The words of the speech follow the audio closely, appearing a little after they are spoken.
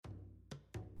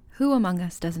Who among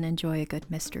us doesn't enjoy a good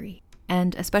mystery?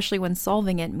 And especially when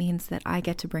solving it means that I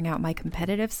get to bring out my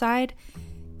competitive side,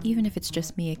 even if it's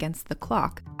just me against the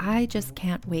clock. I just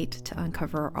can't wait to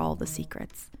uncover all the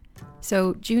secrets.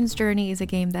 So June's Journey is a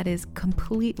game that is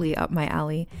completely up my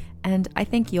alley, and I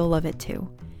think you'll love it too.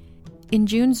 In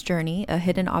June's Journey, a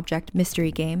hidden object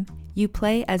mystery game, you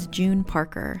play as June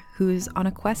Parker, who's on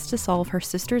a quest to solve her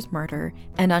sister's murder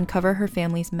and uncover her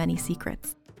family's many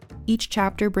secrets. Each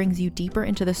chapter brings you deeper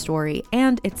into the story,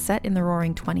 and it's set in the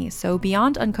Roaring '20s, so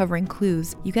beyond uncovering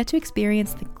clues, you get to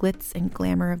experience the glitz and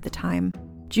glamour of the time.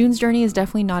 June's Journey is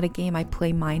definitely not a game I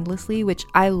play mindlessly, which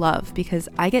I love because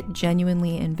I get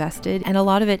genuinely invested, and a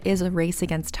lot of it is a race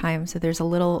against time, so there's a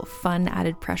little fun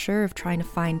added pressure of trying to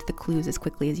find the clues as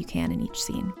quickly as you can in each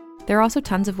scene. There are also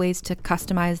tons of ways to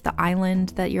customize the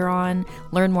island that you're on,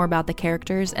 learn more about the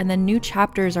characters, and then new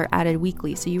chapters are added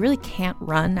weekly, so you really can't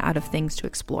run out of things to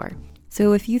explore.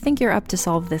 So if you think you're up to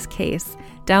solve this case,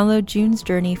 download June's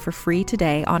Journey for free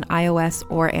today on iOS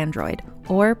or Android,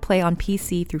 or play on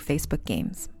PC through Facebook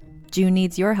Games. June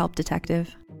needs your help,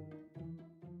 detective.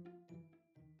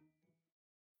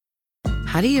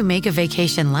 How do you make a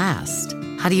vacation last?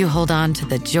 How do you hold on to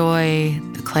the joy,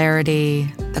 the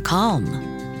clarity, the calm?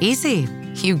 Easy.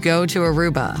 You go to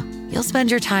Aruba. You'll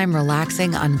spend your time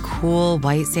relaxing on cool,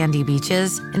 white sandy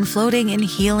beaches and floating in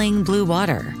healing blue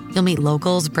water. You'll meet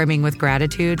locals brimming with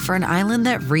gratitude for an island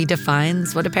that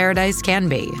redefines what a paradise can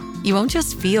be. You won't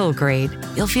just feel great,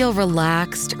 you'll feel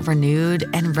relaxed, renewed,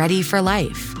 and ready for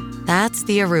life. That's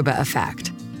the Aruba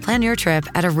effect. Plan your trip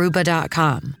at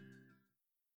Aruba.com.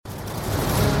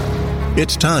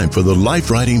 It's time for the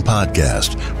Lifewriting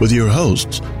Podcast with your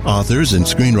hosts, authors and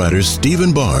screenwriters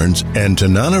Stephen Barnes and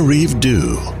Tananarive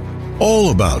Due.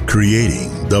 All about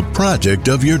creating the project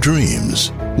of your dreams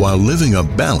while living a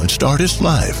balanced artist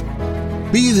life.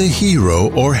 Be the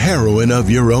hero or heroine of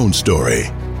your own story.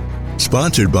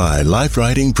 Sponsored by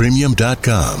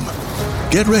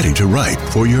LifewritingPremium.com. Get ready to write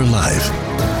for your life.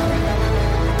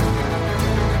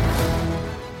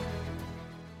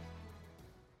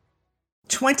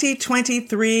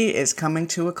 "2023 is coming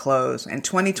to a close, and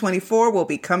 2024 will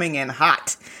be coming in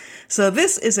hot. So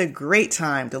this is a great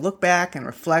time to look back and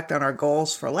reflect on our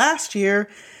goals for last year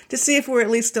to see if we're at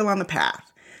least still on the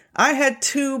path. I had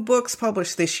 2 books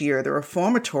published this year, The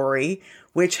Reformatory,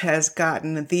 which has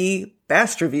gotten the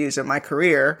best reviews of my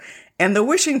career, and The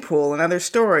Wishing Pool and Other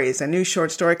Stories, a new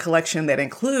short story collection that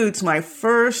includes my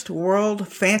first World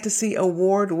Fantasy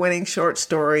Award-winning short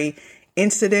story,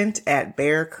 Incident at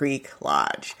Bear Creek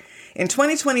Lodge. In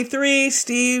 2023,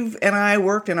 Steve and I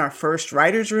worked in our first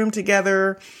writer's room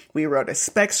together. We wrote a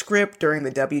spec script during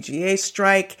the WGA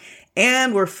strike,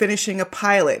 and we're finishing a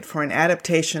pilot for an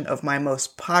adaptation of my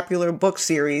most popular book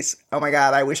series. Oh my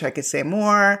God, I wish I could say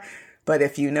more, but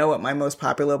if you know what my most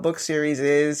popular book series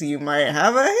is, you might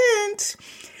have a hint.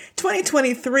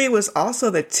 2023 was also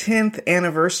the 10th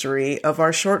anniversary of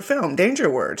our short film, Danger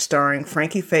Word, starring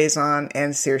Frankie Faison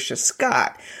and Saoirse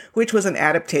Scott, which was an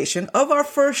adaptation of our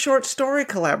first short story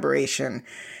collaboration.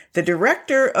 The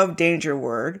director of Danger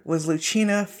Word was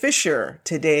Luchina Fisher,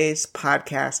 today's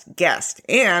podcast guest.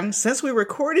 And since we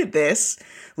recorded this,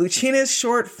 Luchina's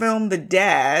short film, The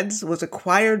Dads, was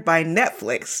acquired by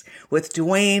Netflix with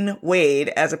Dwayne Wade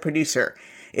as a producer.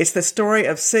 It's the story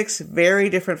of 6 very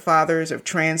different fathers of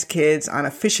trans kids on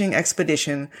a fishing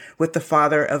expedition with the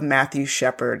father of Matthew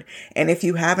Shepard. And if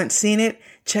you haven't seen it,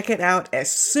 check it out as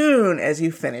soon as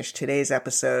you finish today's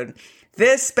episode.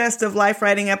 This Best of Life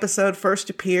Writing episode first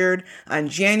appeared on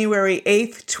January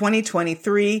 8th,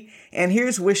 2023. And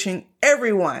here's wishing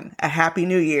everyone a happy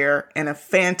new year and a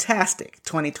fantastic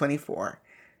 2024.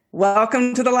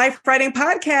 Welcome to the Lifewriting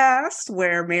Podcast,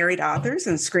 where married authors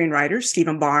and screenwriters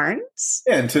Stephen Barnes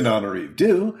and Tananarive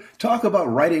Due talk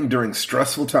about writing during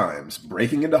stressful times,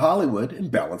 breaking into Hollywood, and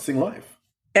balancing life.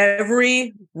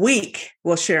 Every week,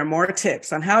 we'll share more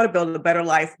tips on how to build a better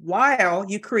life while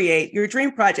you create your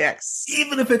dream projects.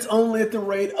 Even if it's only at the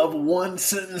rate of 1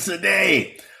 sentence a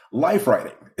day.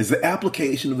 Lifewriting is the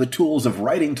application of the tools of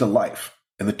writing to life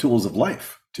and the tools of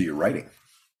life to your writing.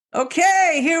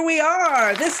 Okay, here we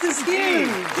are. This is huge.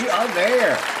 We are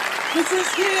there. This is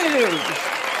huge.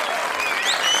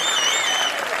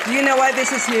 Do you know why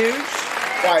this is huge?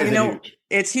 Why is it huge?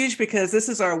 It's huge because this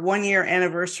is our 1-year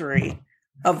anniversary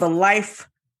of the Life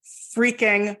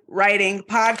Freaking Writing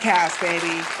Podcast,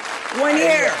 baby. 1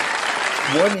 year.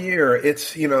 1 year.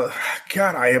 It's,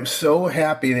 God, I am so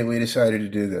happy that we decided to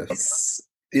do this.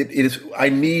 It is. I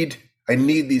need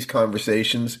these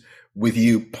conversations with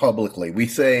you publicly. We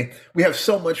say we have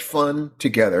so much fun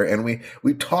together, and we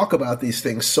talk about these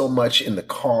things so much in the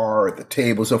car, at the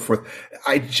table, so forth.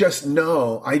 I just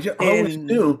know, I always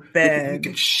knew that we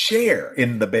could share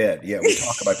in the bed. Yeah, we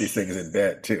talk about these things in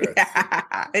bed too.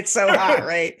 Yeah, it's so hot,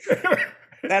 right?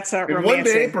 That's not romantic. One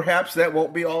day, perhaps that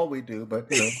won't be all we do,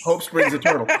 but hope springs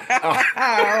eternal.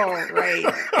 Oh, right.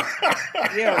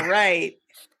 You're right.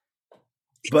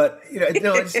 But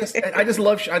it's just I just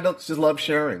love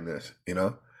sharing this.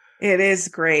 It is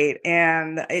great,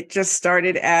 and it just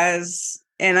started as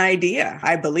an idea.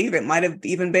 I believe it might have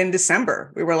even been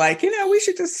December. We were like, we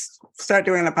should just start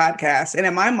doing a podcast. And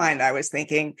in my mind, I was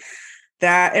thinking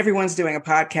that everyone's doing a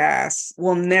podcast.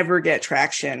 We'll never get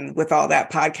traction with all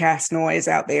that podcast noise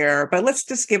out there, but let's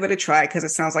just give it a try because it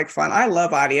sounds like fun. I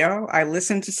love audio. I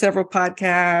listen to several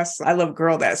podcasts. I love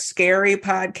Girl That's Scary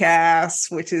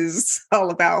podcasts, which is all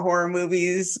about horror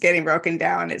movies getting broken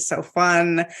down. It's so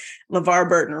fun. LeVar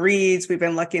Burton Reads. We've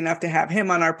been lucky enough to have him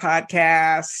on our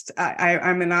podcast.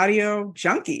 I'm an audio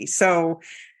junkie. So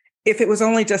if it was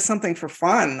only just something for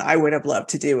fun, I would have loved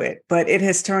to do it, but it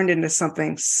has turned into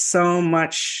something so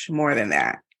much more than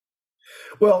that.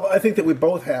 Well, I think that we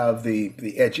both have the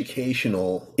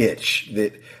educational itch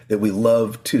that we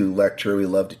love to lecture, we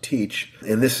love to teach,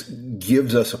 and this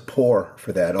gives us a pour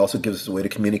for that. It also gives us a way to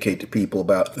communicate to people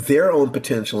about their own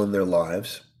potential in their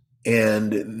lives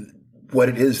and what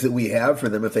it is that we have for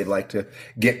them if they'd like to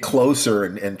get closer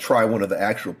and try one of the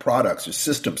actual products or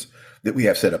systems that we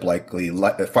have set up, like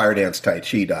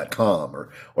firedancetaichi.com or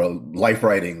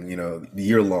Lifewriting,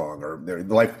 year long, or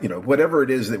life, whatever it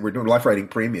is that we're doing,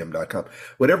 lifewritingpremium.com,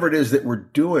 whatever it is that we're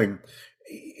doing,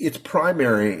 it's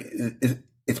primarily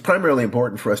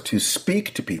important for us to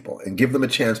speak to people and give them a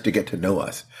chance to get to know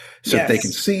us so that they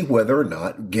can see whether or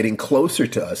not getting closer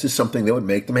to us is something that would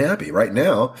make them happy. Right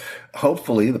now,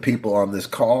 hopefully the people on this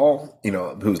call, who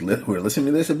are listening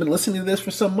to this have been listening to this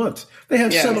for some months. They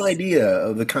have some idea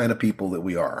of the kind of people that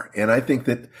we are. And I think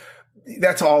that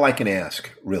that's all I can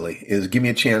ask, really, is give me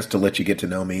a chance to let you get to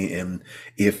know me. And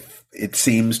if it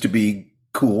seems to be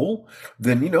cool,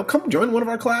 then come join one of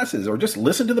our classes or just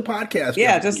listen to the podcast.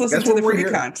 Yeah, just listen to the free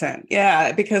content.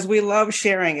 Yeah, because we love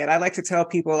sharing it. I like to tell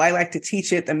people I like to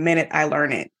teach it the minute I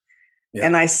learn it. Yeah.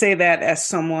 And I say that as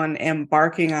someone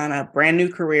embarking on a brand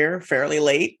new career fairly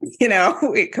late,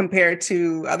 compared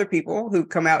to other people who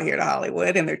come out here to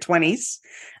Hollywood in their 20s.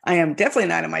 I am definitely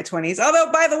not in my 20s.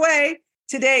 Although, by the way,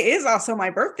 today is also my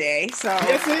birthday. So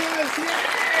yes, it is. Yay!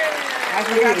 I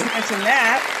forgot to mention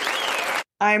that.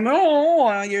 I'm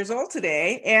years old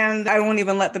today, and I won't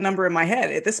even let the number in my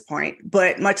head at this point,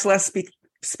 but much less speak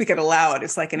it aloud.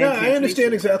 It's like an I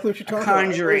understand exactly what you're talking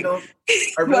conjuring. about.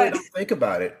 I really don't think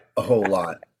about it a whole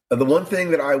lot. The one thing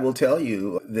that I will tell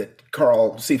you that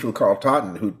Seafood Carl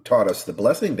Totten, who taught us the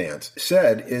blessing dance,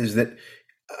 said is that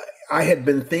I had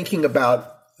been thinking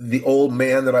about the old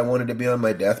man that I wanted to be on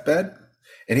my deathbed,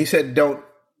 and he said,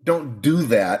 don't do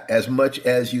that as much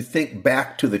as you think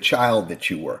back to the child that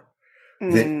you were.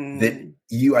 That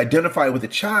you identify with the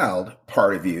child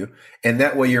part of you, and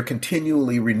that way you're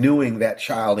continually renewing that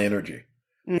child energy.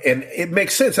 And it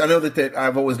makes sense. I know that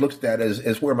I've always looked at that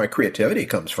as where my creativity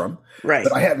comes from. Right.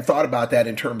 But I hadn't thought about that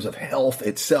in terms of health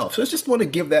itself. So I just want to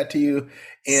give that to you.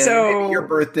 And maybe your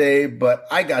birthday, but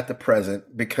I got the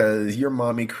present because your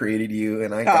mommy created you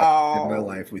and I got to spend my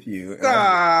life with you.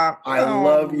 I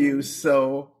love you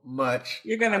so much.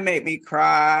 You're going to make me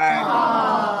cry.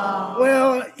 Aww.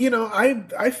 Well,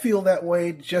 I feel that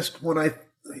way just when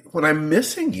I'm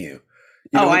missing you.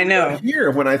 I know. Here,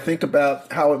 when I think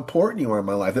about how important you are in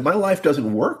my life, that my life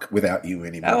doesn't work without you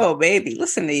anymore. Oh, baby,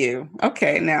 listen to you.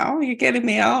 Okay, now you're getting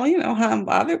me all, how I'm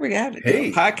bothered. We got to do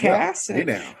a podcast.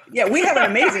 We have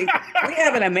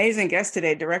an amazing guest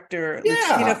today, director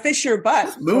Luchina Fisher.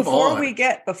 But before we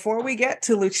get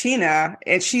to Luchina,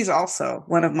 and she's also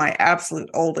one of my absolute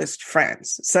oldest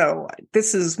friends. So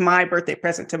this is my birthday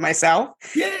present to myself.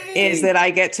 Yay! Is that I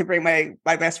get to bring my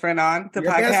best friend on the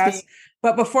podcast. Bestie.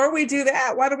 But before we do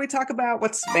that, why don't we talk about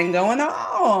what's been going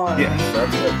on? Yeah,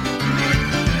 that's it.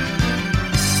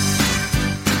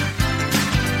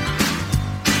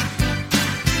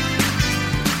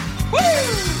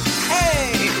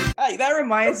 Hey, that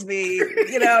reminds me,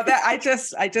 that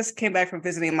I just came back from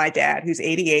visiting my dad, who's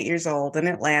 88 years old in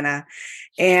Atlanta.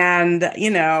 And,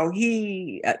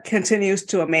 he continues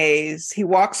to amaze. He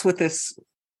has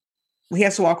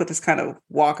to walk with this kind of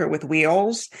walker with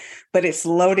wheels, but it's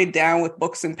loaded down with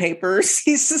books and papers.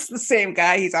 He's just the same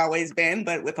guy he's always been,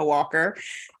 but with a walker.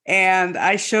 And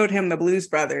I showed him the Blues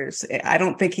Brothers. I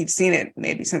don't think he'd seen it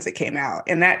maybe since it came out.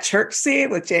 And that church scene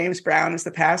with James Brown as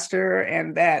the pastor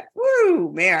and that,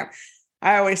 woo, man,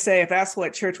 I always say if that's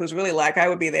what church was really like, I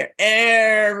would be there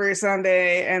every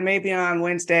Sunday and maybe on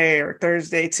Wednesday or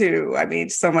Thursday too. I mean,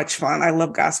 so much fun. I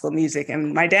love gospel music,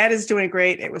 and my dad is doing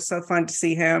great. It was so fun to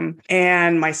see him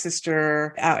and my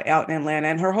sister out in Atlanta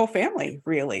and her whole family,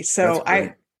 really. So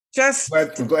I'm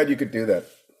glad you could do that.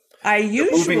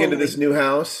 Moving into this new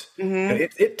house, and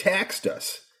it taxed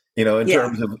us, in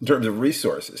terms of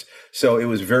resources. So it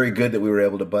was very good that we were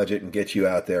able to budget and get you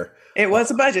out there. It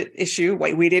was a budget issue.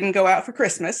 We didn't go out for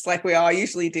Christmas like we all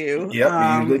usually do. Yep,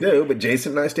 we usually do. But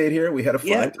Jason and I stayed here. We had a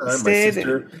fun time. My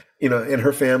sister, and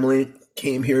her family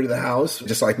came here to the house,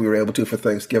 just like we were able to for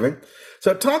Thanksgiving.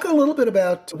 So talk a little bit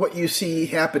about what you see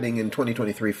happening in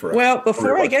 2023 for us. Well,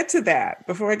 before I get to that,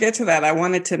 I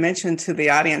wanted to mention to the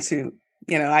audience who,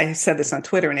 I said this on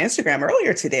Twitter and Instagram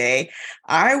earlier today,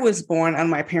 I was born on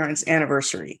my parents'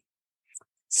 anniversary.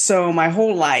 So my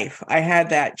whole life, I had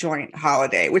that joint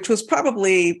holiday, which was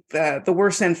probably the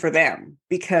worst end for them,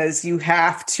 because you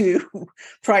have to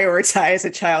prioritize a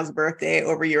child's birthday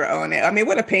over your own. I mean,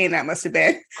 what a pain that must have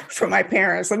been for my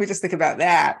parents. Let me just think about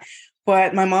that.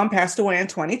 But my mom passed away in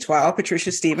 2012,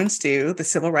 Patricia Stevens Dew, the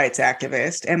civil rights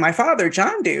activist. And my father,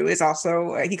 John Dew, is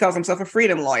also, he calls himself a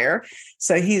freedom lawyer.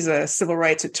 So he's a civil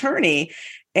rights attorney.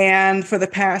 And for the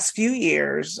past few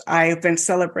years, I've been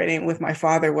celebrating with my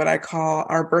father what I call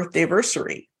our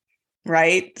birthday-versary,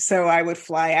 right? So I would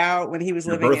fly out when he was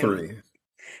living in...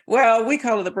 Well, we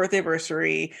call it the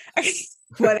birthday-versary.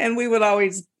 And we would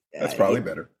always... That's probably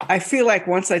better. I feel like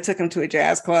once I took him to a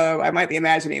jazz club, I might be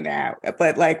imagining that,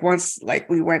 but once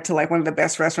we went to one of the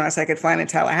best restaurants I could find in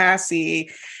Tallahassee.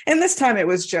 And this time it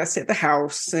was just at the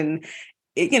house, and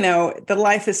the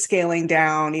life is scaling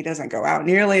down. He doesn't go out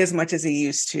nearly as much as he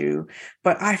used to,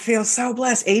 but I feel so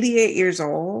blessed. 88 years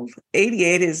old.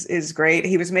 88 is great.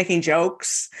 He was making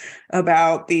jokes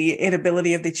about the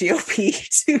inability of the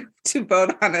GOP to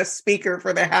vote on a speaker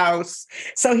for the House.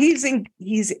 So he's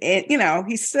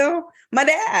still my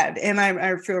dad. And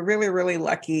I feel really, really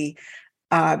lucky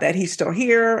that he's still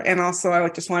here. And also, I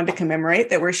just wanted to commemorate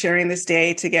that we're sharing this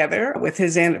day together with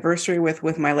his anniversary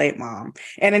with my late mom.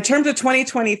 And in terms of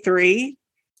 2023,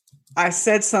 I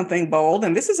said something bold,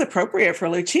 and this is appropriate for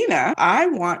Luchina. I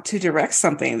want to direct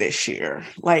something this year,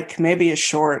 like maybe a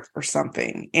short or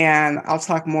something. And I'll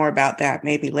talk more about that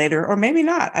maybe later, or maybe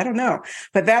not. I don't know.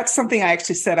 But that's something I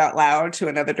actually said out loud to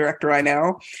another director I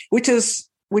know, which is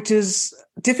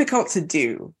difficult to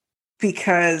do,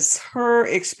 because her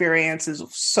experience is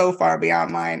so far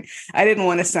beyond mine. I didn't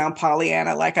want to sound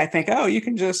Pollyanna, like I think, oh, you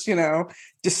can just,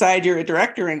 decide you're a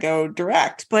director and go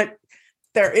direct. But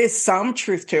there is some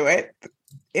truth to it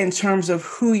in terms of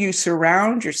who you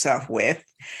surround yourself with.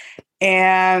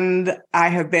 And I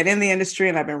have been in the industry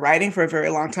and I've been writing for a very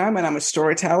long time, and I'm a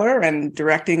storyteller, and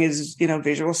directing is,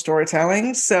 visual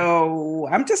storytelling. So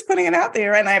I'm just putting it out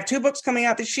there. And I have 2 books coming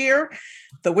out this year,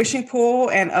 The Wishing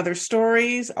Pool and Other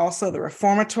Stories, also The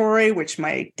Reformatory, which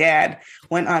my dad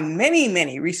went on many,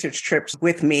 many research trips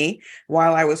with me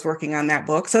while I was working on that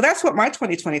book. So that's what my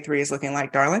 2023 is looking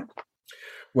like, darling.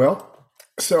 Well,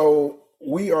 so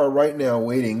we are right now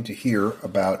waiting to hear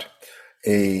about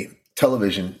a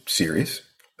television series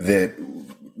that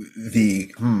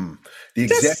the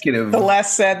executive... The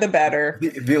less said, the better.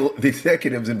 The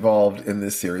executives involved in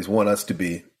this series want us to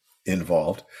be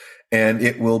involved. And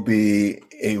it will be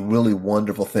a really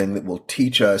wonderful thing that will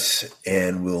teach us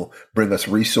and will bring us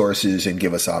resources and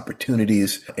give us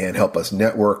opportunities and help us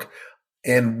network.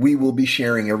 And we will be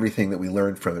sharing everything that we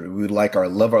learned from it. We would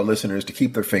love our listeners to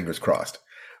keep their fingers crossed,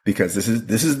 because this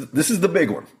is the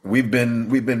big one. We've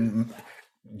been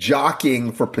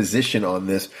jockeying for position on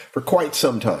this for quite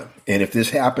some time. And if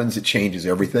this happens, it changes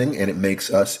everything, and it makes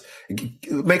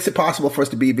it possible for us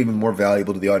to be even more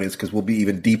valuable to the audience, because we'll be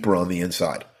even deeper on the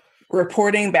inside.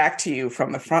 Reporting back to you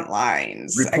from the front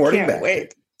lines. I can't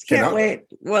wait. Can't wait.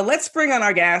 Well, let's bring on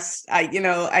our guest. I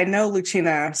know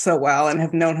Luchina so well and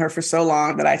have known her for so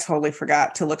long that I totally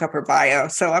forgot to look up her bio.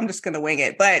 So I'm just going to wing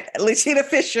it. But Luchina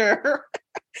Fisher,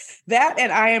 that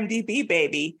and IMDb,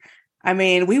 baby. I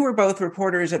mean, we were both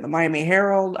reporters at the Miami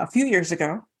Herald a few years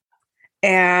ago,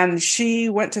 and she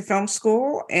went to film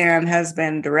school and has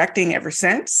been directing ever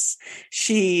since.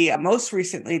 She most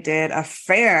recently did a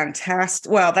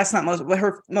fantastic,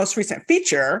 her most recent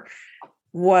feature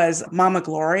was Mama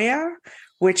Gloria,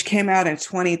 which came out in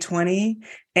 2020.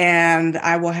 And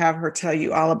I will have her tell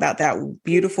you all about that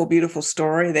beautiful, beautiful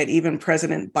story that even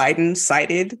President Biden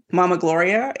cited Mama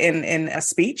Gloria in a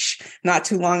speech not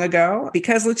too long ago.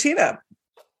 Because Luchina,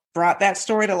 brought that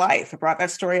story to life. It brought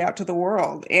that story out to the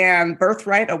world. And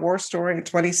Birthright, a war story in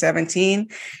 2017,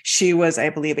 she was, I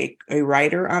believe, a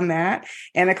writer on that.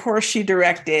 And of course, she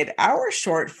directed our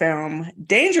short film,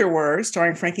 Danger Word,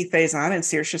 starring Frankie Faison and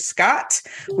Saoirse Scott,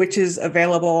 which is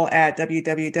available at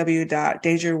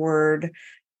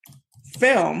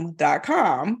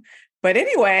www.dangerwordfilm.com. But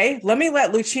anyway, let me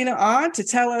let Luchina on to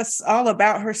tell us all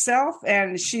about herself.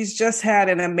 And she's just had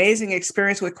an amazing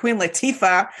experience with Queen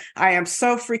Latifah. I am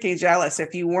so freaking jealous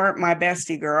if you weren't my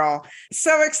bestie girl.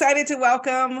 So excited to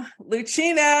welcome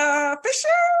Luchina Fisher.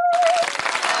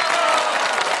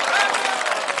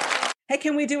 Hey,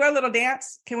 can we do our little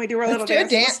dance? Can we do our little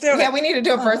dance? Let's do a dance. Yeah, we need to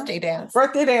do a birthday dance.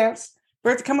 Birthday dance.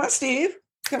 Come on, Steve.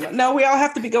 Come on. No, we all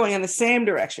have to be going in the same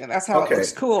direction. That's how it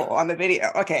looks cool on the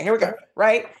video. Okay, here we go.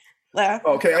 Right? Left.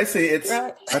 Okay, I see. It's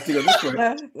right. I have to go this way.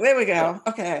 There we go.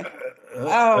 Okay.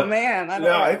 Oh man, I know.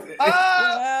 We're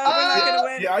not gonna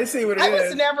win. Yeah, I see what it is. I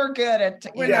was never good at.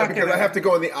 Because I have to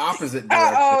go in the opposite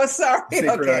direction. Sorry.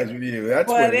 Synchronize with you. That's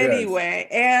but anyway,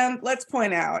 and let's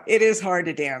point out, it is hard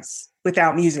to dance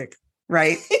without music,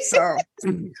 right? So,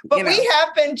 but we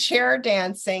have been chair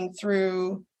dancing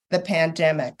through the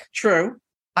pandemic. True.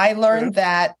 I learned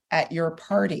that at your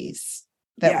parties.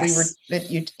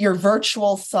 Your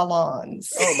virtual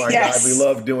salons. Oh my God, we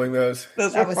love doing those.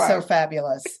 That was so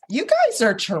fabulous. You guys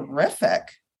are terrific.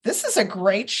 This is a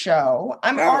great show.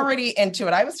 I'm already into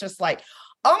it. I was just like,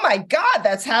 oh my God,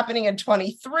 that's happening in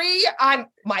 23.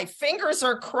 My fingers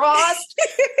are crossed.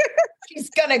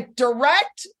 She's gonna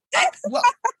direct. Well,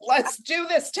 let's do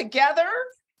this together.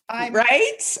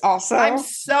 Also, I'm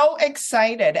so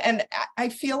excited. And I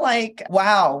feel like,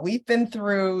 wow, we've been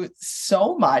through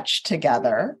so much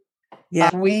together.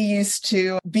 Yeah. We used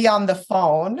to be on the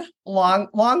phone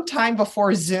long time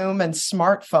before Zoom and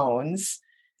smartphones.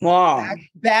 Wow.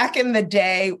 Back in the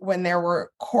day when there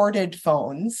were corded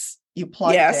phones, you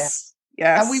plugged in. Yes.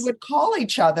 And we would call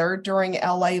each other during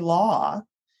LA Law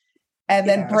and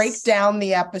then break down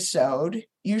the episode.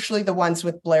 Usually the ones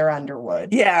with Blair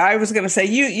Underwood. Yeah, I was going to say,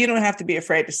 you don't have to be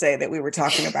afraid to say that we were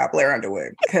talking about Blair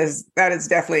Underwood, because that is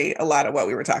definitely a lot of what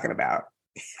we were talking about.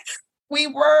 We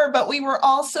were, but we were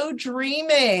also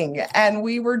dreaming, and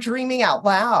we were dreaming out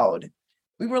loud.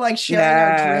 We were like sharing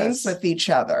our dreams with each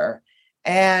other.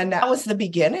 And that was the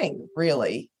beginning,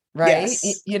 really, right?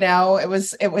 Yes. You know, it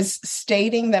was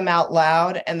stating them out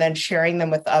loud and then sharing them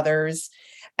with others.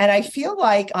 And I feel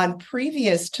like on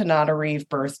previous Tananarive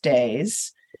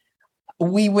birthdays,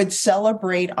 we would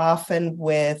celebrate often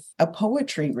with a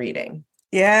poetry reading.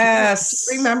 Yes.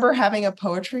 Do you remember having a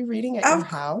poetry reading at your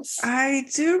house? I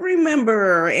do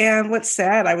remember. And what's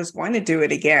sad, I was going to do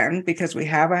it again because we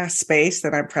have a space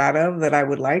that I'm proud of that I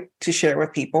would like to share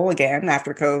with people again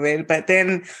after COVID. But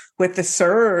then with the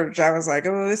surge, I was like,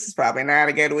 oh, this is probably not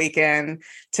a good weekend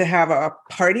to have a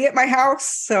party at my house.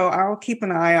 So I'll keep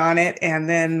an eye on it. And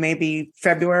then maybe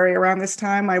February around this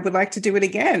time, I would like to do it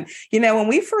again. You know, when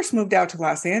we first moved out to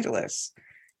Los Angeles,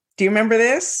 do you remember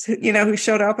this? You know, who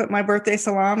showed up at my birthday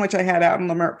salon, which I had out in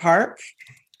Leimert Park?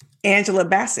 Angela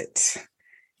Bassett.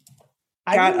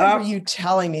 I remember you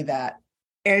telling me that.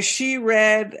 And she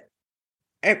read,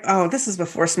 this is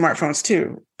before smartphones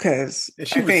too, because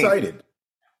she recited.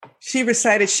 She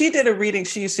recited. She did a reading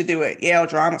she used to do at Yale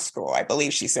Drama School, I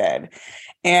believe she said.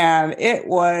 And it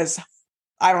was,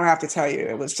 I don't have to tell you,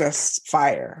 it was just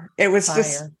fire. It was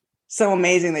just so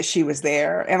amazing that she was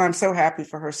there, and I'm so happy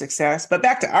for her success. But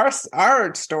back to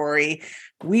our story,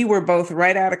 we were both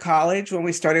right out of college when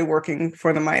we started working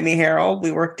for the Miami Herald.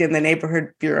 We worked in the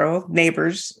neighborhood bureau,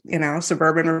 neighbors, you know,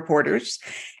 suburban reporters,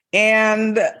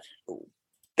 and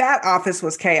that office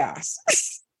was chaos. It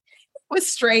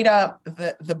was straight up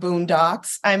the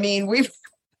boondocks. I mean, we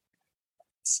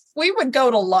would go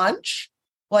to lunch.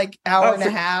 Like hour and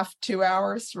a half, 2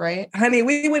 hours, right? Honey,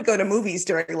 we would go to movies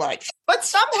during lunch. But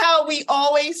somehow we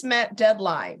always met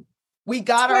deadline. We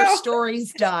got our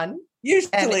stories done.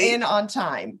 Usually. And in on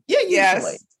time. Yeah,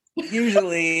 usually. Yes,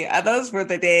 usually. Those were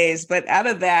the days. But out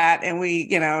of that,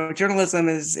 and journalism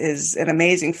is an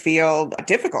amazing field, a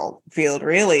difficult field,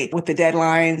 really, with the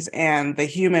deadlines and the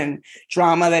human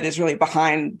drama that is really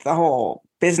behind the whole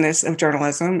business of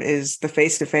journalism is the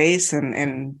face-to-face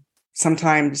and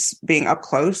sometimes being up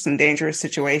close in dangerous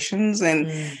situations. And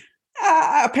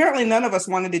apparently none of us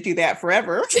wanted to do that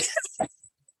forever.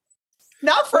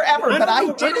 Not forever, but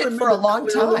I did it for a long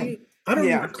time. I don't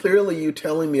remember clearly you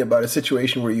telling me about a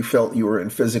situation where you felt you were in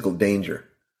physical danger.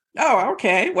 Oh,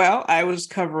 okay. Well, I was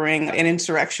covering an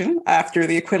insurrection after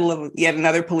the acquittal of yet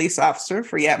another police officer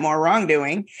for yet more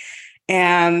wrongdoing.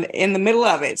 And in the middle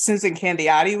of it, Susan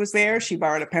Candiotti was there. She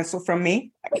borrowed a pencil from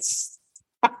me.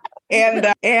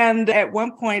 And at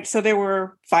one point, so there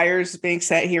were fires being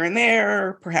set here and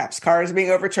there, perhaps cars being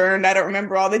overturned. I don't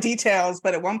remember all the details,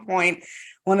 but at one point,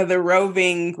 one of the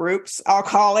roving groups, I'll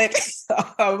call it,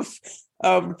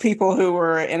 of people who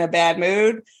were in a bad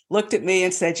mood, looked at me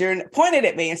and said, pointed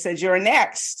at me and said, "You're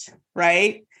next,"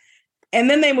 right? And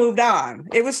then they moved on.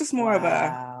 It was just more of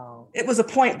it was a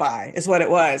point by, is what it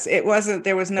was. It wasn't,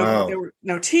 there were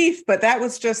no teeth, but that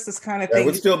was just this kind of thing. That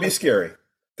would still be scary.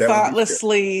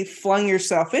 Thoughtlessly flung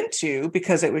yourself into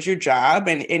because it was your job,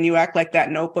 and you act like that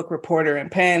notebook, reporter,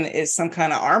 and pen is some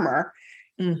kind of armor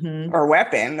or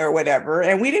weapon or whatever.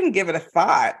 And we didn't give it a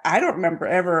thought. I don't remember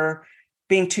ever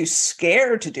being too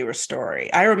scared to do a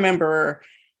story. I remember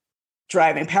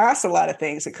driving past a lot of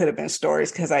things that could have been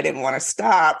stories because I didn't want to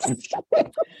stop.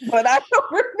 But I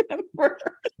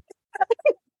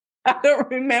don't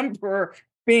remember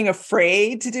being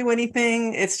afraid to do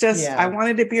anything. It's just, I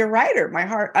wanted to be a writer. My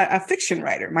heart, a fiction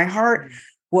writer. My heart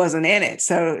wasn't in it.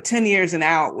 So 10 years and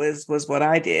out was what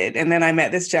I did. And then I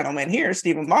met this gentleman here,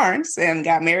 Stephen Barnes, and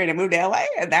got married and moved to LA.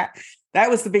 And that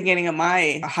was the beginning of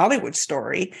my Hollywood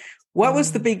story. What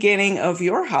was the beginning of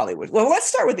your Hollywood? Well, let's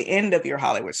start with the end of your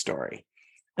Hollywood story.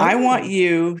 I want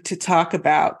you to talk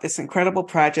about this incredible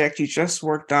project you just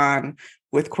worked on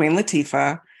with Queen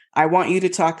Latifah. I want you to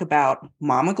talk about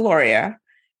Mama Gloria,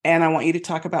 and I want you to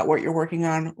talk about what you're working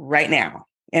on right now.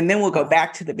 And then we'll go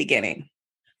back to the beginning.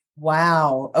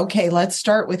 Wow. Okay, let's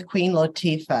start with Queen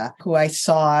Latifah, who I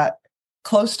saw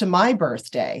close to my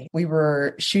birthday. We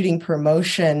were shooting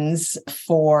promotions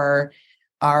for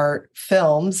our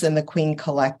films in the Queen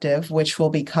Collective, which will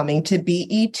be coming to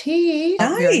BET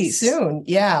very soon.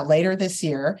 Yeah, later this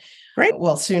year. Great.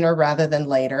 Well, sooner rather than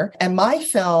later. And my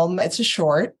film, it's a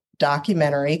short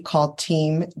documentary called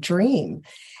Team Dream.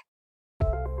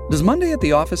 Does Monday at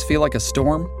the office feel like a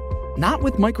storm? Not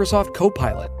with Microsoft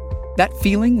Copilot. That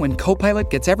feeling when Copilot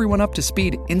gets everyone up to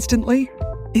speed instantly?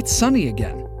 It's sunny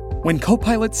again. When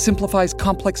Copilot simplifies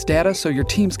complex data so your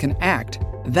teams can act,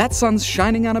 that sun's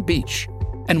shining on a beach.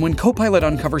 And when Copilot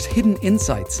uncovers hidden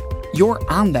insights, you're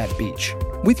on that beach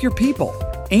with your people,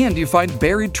 and you find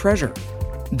buried treasure.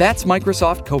 That's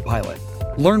Microsoft Copilot.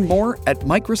 Learn more at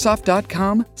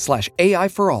Microsoft.com/AI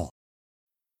for all.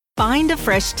 Find a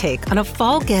fresh take on a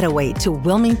fall getaway to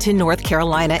Wilmington, North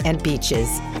Carolina and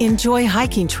beaches. Enjoy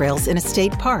hiking trails in a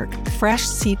state park, fresh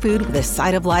seafood with a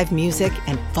side of live music,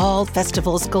 and fall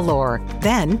festivals galore.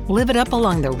 Then live it up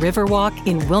along the Riverwalk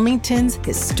in Wilmington's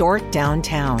historic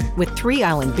downtown. With 3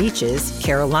 island beaches,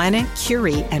 Carolina,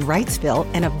 Curie, and Wrightsville,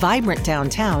 and a vibrant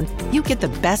downtown, you get the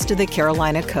best of the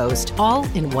Carolina coast, all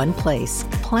in one place.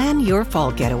 Plan your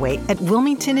fall getaway at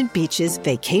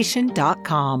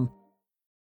WilmingtonandBeachesVacation.com.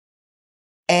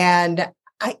 And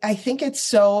I think it's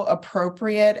so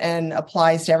appropriate and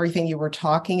applies to everything you were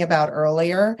talking about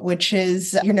earlier, which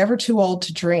is you're never too old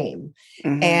to dream.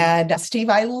 And Steve,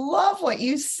 I love what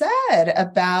you said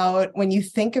about when you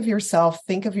think of yourself,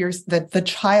 think of the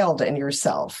child in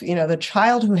yourself, the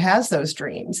child who has those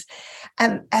dreams.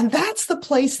 And that's the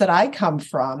place that I come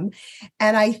from.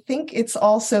 And I think it's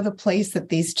also the place that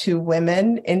these 2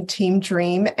 women in Team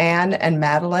Dream, Anne and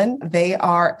Madeline, they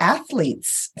are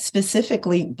athletes,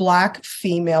 specifically Black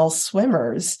female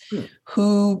swimmers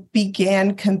who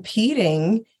began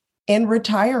competing in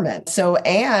retirement. So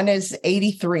Anne is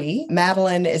 83,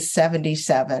 Madeline is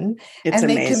 77. It's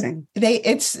amazing.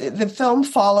 The film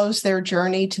follows their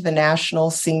journey to the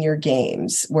National Senior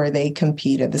Games where they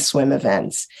competed, the swim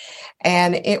events.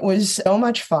 And it was so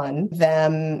much fun.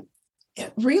 Them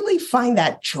really find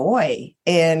that joy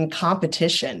in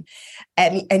competition.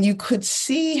 And you could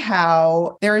see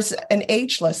how there's an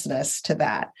agelessness to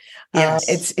that.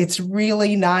 Yes. It's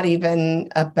really not even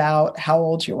about how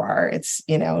old you are. It's,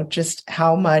 just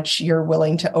how much you're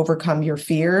willing to overcome your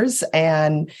fears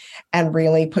and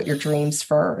really put your dreams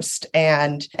first.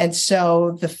 And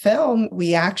so the film,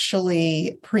 we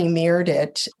actually premiered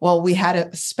it. Well, we had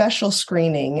a special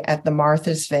screening at the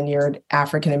Martha's Vineyard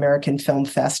African American Film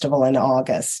Festival in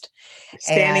August.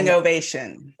 Standing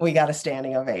ovation. We got a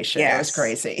standing ovation. Yes. It was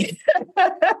crazy.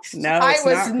 No, I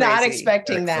was not crazy.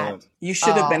 Expecting that. You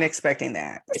should have been expecting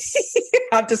that.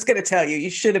 I'm just going to tell you, you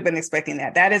should have been expecting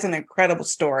that. That is an incredible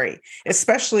story,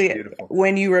 especially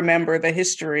when you remember the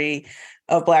history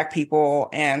of Black people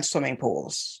and swimming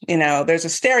pools. There's a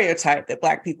stereotype that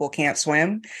Black people can't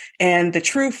swim. And the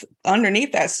truth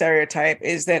underneath that stereotype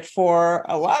is that for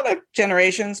a lot of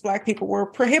generations, Black people were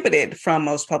prohibited from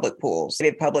most public pools.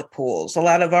 A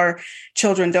lot of our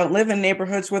children don't live in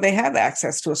neighborhoods where they have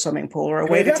access to a swimming pool or a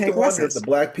way to take lessons. The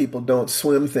Black people don't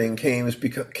swim thing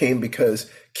came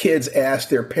because kids asked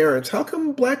their parents, how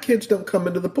come Black kids don't come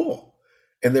into the pool?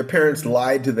 And their parents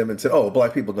lied to them and said, oh,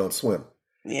 Black people don't swim.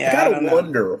 Yeah, I gotta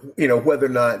wonder, whether or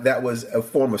not that was a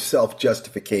form of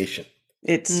self-justification.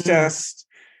 It's just,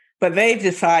 but they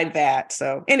defied that.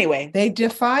 So anyway. They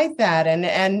defied that.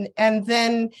 And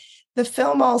then the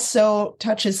film also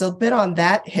touches a bit on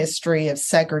that history of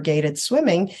segregated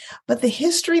swimming, but the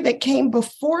history that came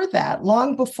before that,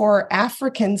 long before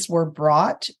Africans were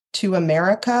brought to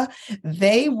America,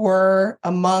 they were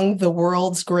among the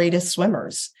world's greatest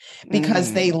swimmers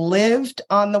because they lived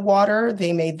on the water,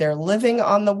 they made their living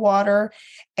on the water,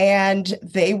 and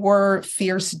they were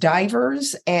fierce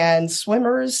divers and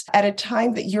swimmers at a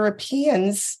time that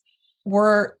Europeans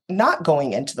were not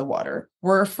going into the water,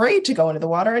 were afraid to go into the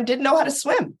water, and didn't know how to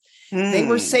swim. They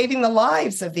were saving the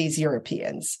lives of these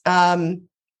Europeans.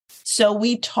 So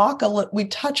we touch a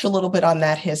little bit on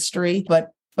that history,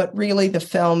 but really the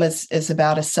film is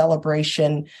about a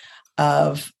celebration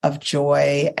of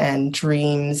joy and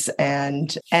dreams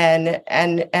and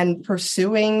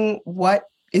pursuing what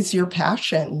is your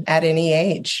passion at any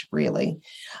age, really.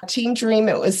 Teen Dream,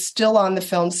 it was still on the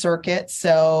film circuit,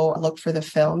 so look for the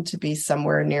film to be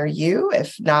somewhere near you,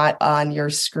 if not on your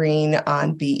screen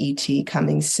on BET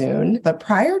coming soon. But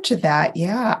prior to that,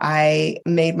 I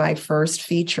made my first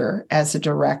feature as a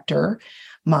director,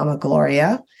 Mama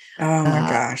Gloria. Oh my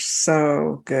gosh,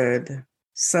 so good.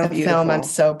 So beautiful. Film, I'm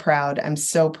so proud. I'm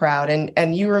so proud.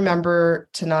 And you remember,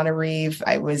 Tanana Reeve,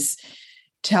 I was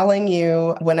telling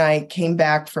you when I came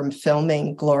back from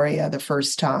filming Gloria the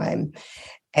first time.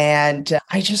 And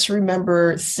I just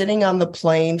remember sitting on the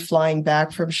plane, flying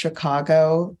back from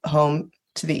Chicago home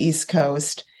to the East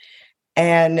Coast.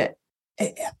 And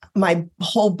my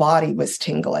whole body was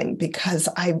tingling because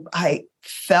I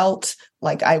felt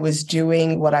like I was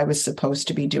doing what I was supposed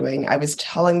to be doing. I was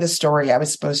telling the story I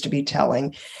was supposed to be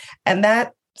telling. And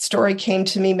that story came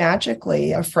to me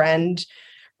magically. A friend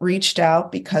reached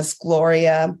out because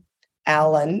Gloria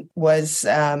Allen was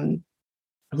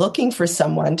looking for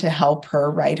someone to help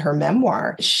her write her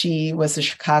memoir. She was a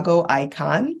Chicago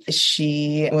icon.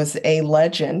 She was a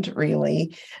legend,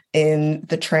 really, in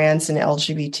the trans and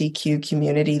LGBTQ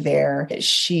community there.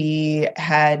 She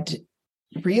had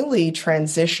really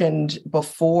transitioned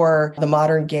before the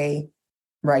modern gay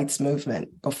rights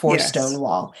movement, before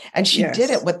Stonewall. And she did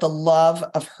it with the love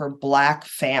of her Black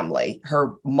family,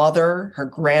 her mother, her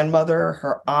grandmother,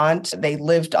 her aunt. They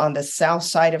lived on the south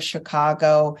side of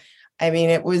Chicago. I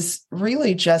mean, it was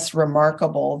really just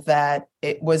remarkable that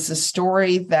it was a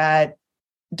story that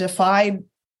defied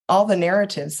all the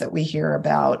narratives that we hear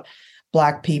about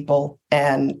Black people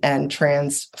and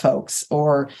trans folks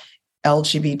or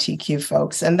LGBTQ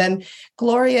folks. And then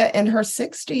Gloria in her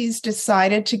 60s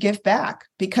decided to give back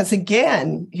because,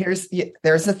 again,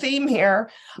 there's a theme here.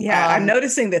 Yeah, I'm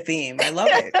noticing the theme. I love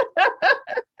it.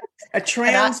 A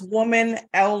trans woman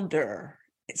elder.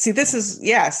 See, this is,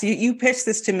 yes, you pitched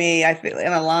this to me, I feel,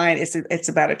 in a line. It's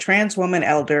about a trans woman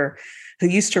elder who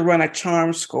used to run a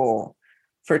charm school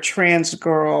for trans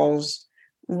girls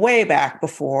way back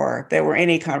before there were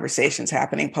any conversations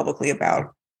happening publicly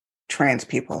about trans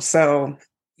people. So,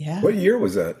 yeah. What year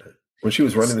was that when she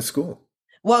was running the school?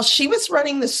 Well, she was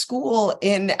running the school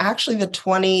in actually the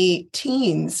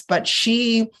 20-teens, but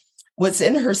she was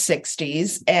in her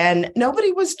 60s and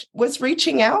nobody was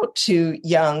reaching out to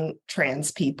young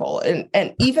trans people.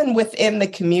 And even within the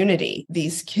community,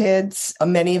 these kids,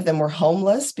 many of them were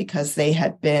homeless because they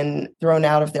had been thrown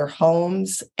out of their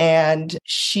homes. And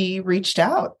she reached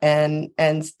out and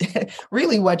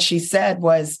really what she said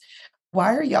was,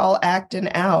 why are y'all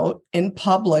acting out in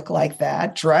public like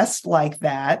that, dressed like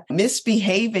that,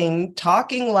 misbehaving,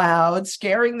 talking loud,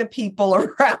 scaring the people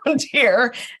around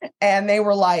here? And they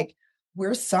were like,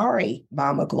 we're sorry,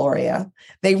 Mama Gloria.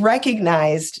 They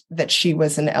recognized that she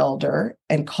was an elder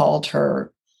and called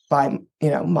her by,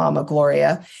 Mama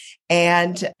Gloria.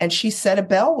 And she said a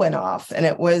bell went off, and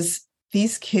it was,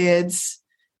 these kids,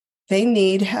 they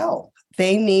need help.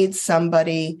 They need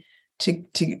somebody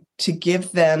to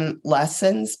give them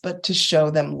lessons, but to show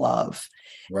them love.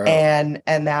 Wow. And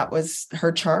that was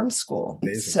her charm school.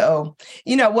 Amazing. So,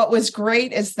 what was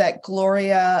great is that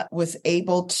Gloria was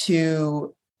able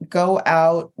to go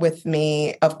out with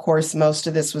me. Of course, most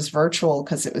of this was virtual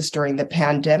because it was during the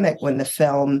pandemic when the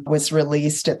film was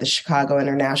released at the Chicago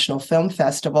International Film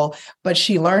Festival, but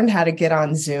she learned how to get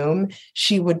on Zoom.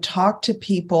 She would talk to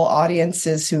people,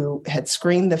 audiences who had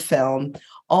screened the film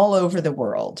all over the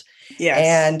world. Yes.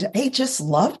 And they just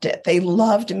loved it. They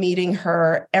loved meeting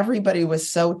her. Everybody was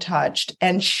so touched.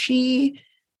 And she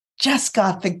just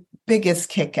got the biggest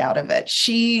kick out of it.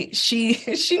 She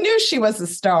knew she was a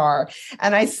star.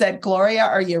 And I said, Gloria,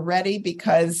 are you ready?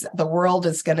 Because the world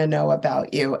is going to know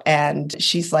about you. And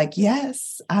she's like,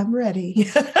 yes, I'm ready.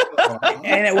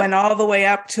 And it went all the way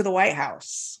up to the White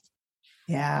House.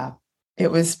 Yeah, it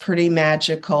was pretty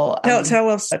magical. Tell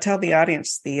the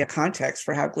audience the context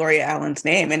for how Gloria Allen's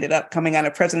name ended up coming out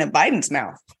of President Biden's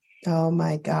mouth. Oh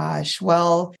my gosh.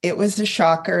 Well, it was a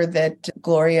shocker that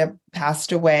Gloria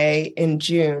passed away in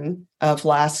June of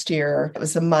last year. It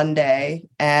was a Monday,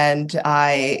 and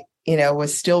I,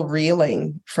 was still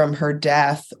reeling from her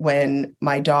death when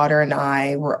my daughter and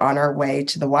I were on our way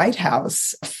to the White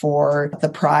House for the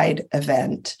Pride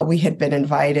event. We had been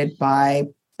invited by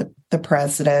the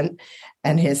president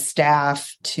and his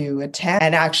staff to attend.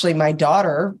 And actually, my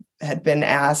daughter had been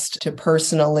asked to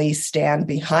personally stand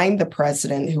behind the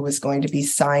president, who was going to be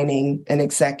signing an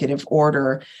executive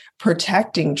order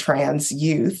protecting trans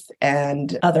youth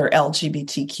and other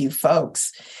LGBTQ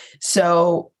folks.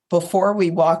 So before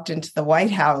we walked into the White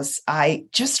House, I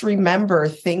just remember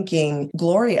thinking,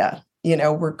 Gloria,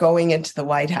 we're going into the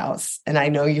White House, and I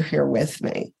know you're here with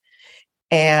me.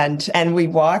 And we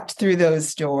walked through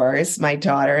those doors, my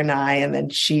daughter and I, and then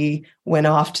she went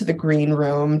off to the green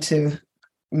room to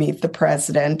meet the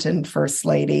president and first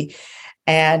lady.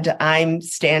 And I'm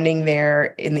standing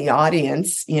there in the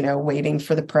audience, waiting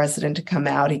for the president to come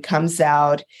out. He comes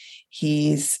out,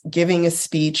 he's giving a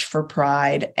speech for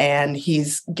Pride, and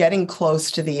he's getting close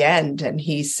to the end. And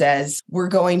he says, we're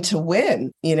going to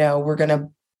win. We're going to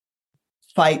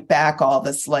fight back all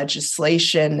this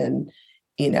legislation and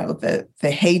the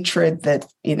hatred that,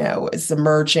 is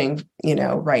emerging,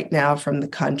 right now from the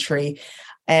country.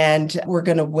 And we're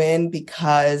going to win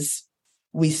because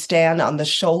we stand on the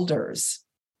shoulders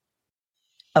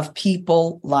of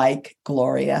people like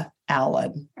Gloria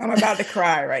Allen. I'm about to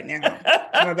cry right now.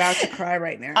 And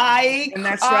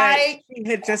that's right. She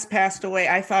had just passed away.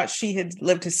 I thought she had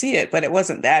lived to see it, but it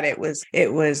wasn't that. It was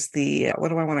the, what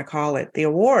do I want to call it? The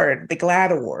award, the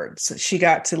GLAAD Awards. She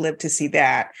got to live to see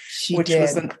that,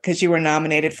 was because you were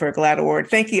nominated for a GLAAD Award.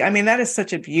 Thank you. I mean, that is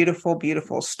such a beautiful,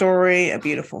 beautiful story, a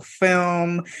beautiful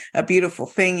film, a beautiful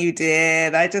thing you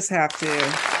did.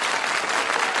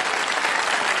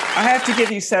 I have to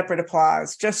give you separate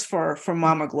applause just for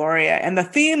Mama Gloria. And the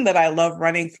theme that I love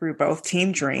running through both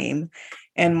Team Dream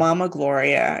and Mama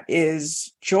Gloria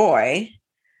is joy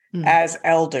as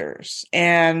elders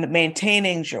and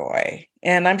maintaining joy.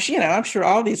 And I'm sure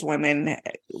all these women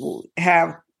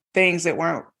have things that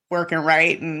weren't working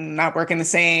right and not working the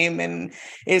same. And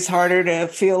it's harder to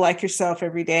feel like yourself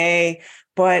every day,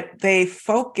 but they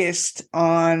focused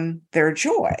on their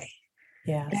joy.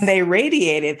 Yes. And they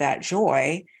radiated that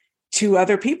joy to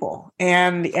other people.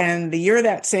 And you're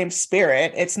that same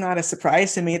spirit. It's not a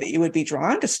surprise to me that you would be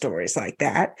drawn to stories like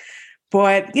that.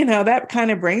 But, that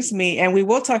kind of brings me, and we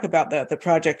will talk about the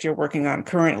project you're working on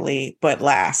currently, but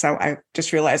last, I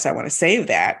just realized I want to save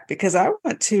that because I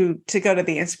want to go to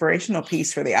the inspirational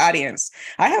piece for the audience.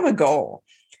 I have a goal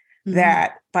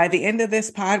that by the end of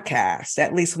this podcast,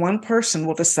 at least one person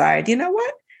will decide, you know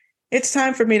what? It's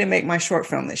time for me to make my short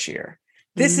film this year.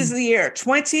 This is the year.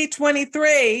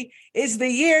 2023 is the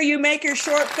year you make your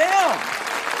short film.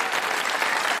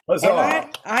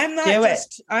 I'm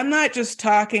not just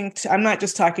talking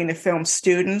to film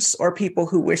students or people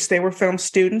who wish they were film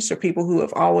students or people who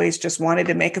have always just wanted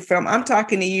to make a film. I'm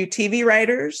talking to you TV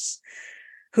writers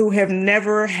who have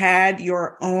never had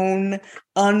your own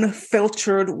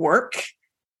unfiltered work.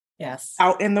 Yes.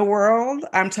 Out in the world.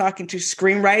 I'm talking to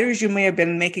screenwriters. You may have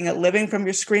been making a living from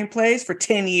your screenplays for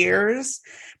 10 years,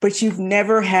 but you've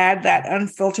never had that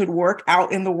unfiltered work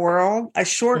out in the world. A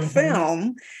short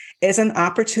film is an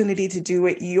opportunity to do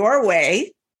it your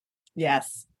way.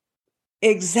 Yes.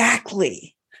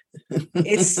 Exactly.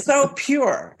 It's so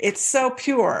pure. It's so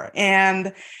pure.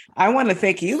 And I want to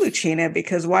thank you, Luchina,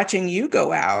 because watching you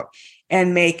go out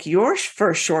and make your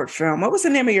first short film. What was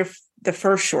the name of the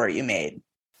first short you made?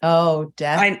 Oh,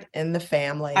 Death in the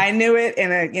Family. I knew it,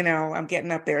 and I'm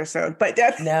getting up there. So, but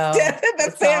Death in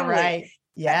the Family. All right.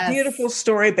 Yes. A beautiful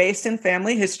story based in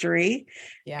family history.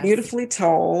 Yes. Beautifully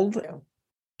told.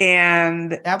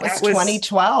 And that was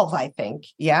 2012, I think.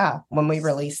 Yeah, when we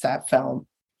released that film.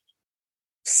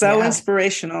 So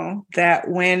inspirational that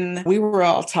when we were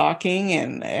all talking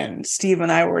and Steve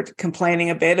and I were complaining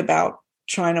a bit about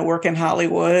trying to work in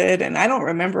Hollywood, and I don't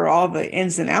remember all the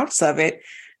ins and outs of it,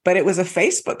 but it was a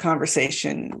Facebook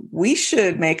conversation. We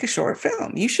should make a short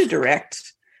film. You should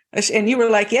direct. And you were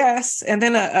like, yes. And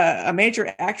then a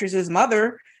major actress's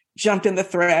mother jumped in the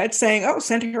thread saying, oh,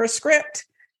 send her a script.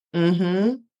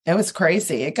 Mm-hmm. It was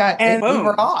crazy. We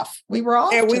were off. We were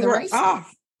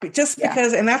off. Just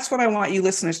because, and that's what I want you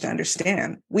listeners to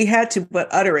understand. We had to but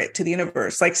utter it to the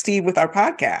universe, like Steve with our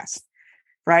podcast,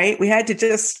 right? We had to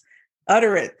just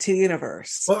utter it to the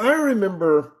universe. Well, I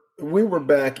remember we were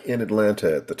back in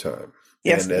Atlanta at the time.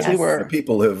 Yes, and we were.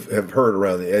 People have heard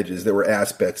around the edges, there were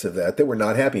aspects of that were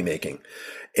not happy making.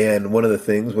 And one of the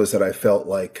things was that I felt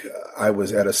like I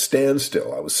was at a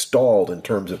standstill. I was stalled in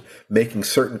terms of making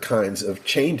certain kinds of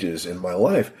changes in my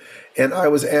life. And I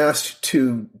was asked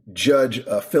to judge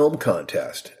a film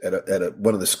contest at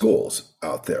one of the schools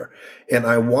out there. And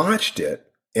I watched it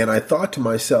and I thought to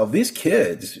myself, these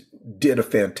kids did a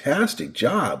fantastic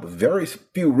job with very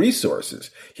few resources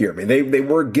here. I mean, they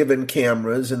were given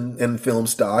cameras and film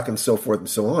stock and so forth and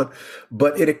so on.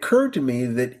 But it occurred to me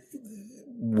that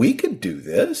we could do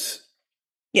this.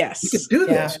 Yes. We could do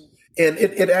this. And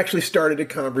it actually started a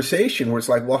conversation where it's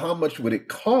like, well, how much would it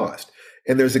cost?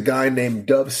 And there's a guy named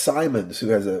Dove Simons who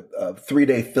has a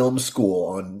 3-day film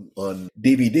school on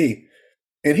DVD.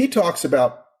 And he talks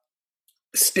about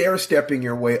stair-stepping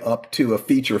your way up to a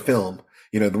feature film.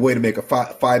 You know, the way to make a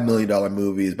 $5 million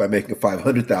movie is by making a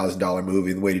 $500,000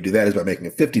 movie. And the way to do that is by making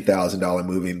a $50,000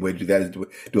 movie. And the way to do that is to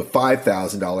do a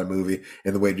 $5,000 movie.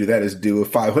 And the way to do that is do a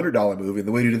 $500 movie. And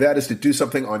the way to do that is to do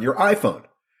something on your iPhone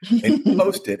and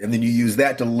post it. And then you use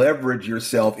that to leverage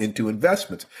yourself into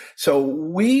investments. So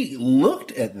we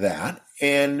looked at that,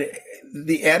 and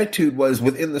the attitude was,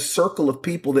 within the circle of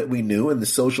people that we knew and the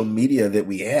social media that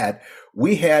we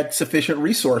had sufficient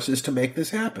resources to make this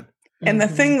happen. And the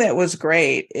thing that was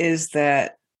great is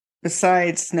that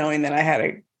besides knowing that I had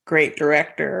a great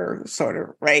director sort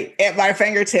of right at my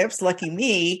fingertips, lucky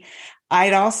me,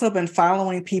 I'd also been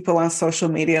following people on social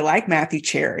media like Matthew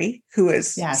Cherry, who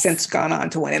has since gone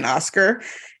on to win an Oscar,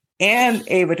 and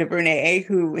Ava DuVernay,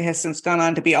 who has since gone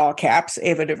on to be all caps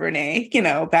Ava DuVernay, you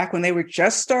know, back when they were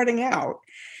just starting out.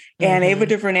 And Ava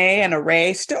DuVernay and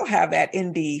Array still have that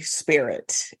indie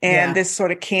spirit and this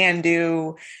sort of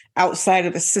can-do outside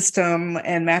of the system.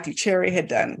 And Matthew Cherry had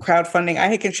done crowdfunding. I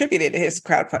had contributed to his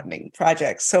crowdfunding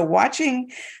projects. So watching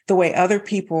the way other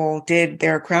people did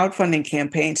their crowdfunding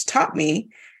campaigns taught me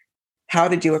how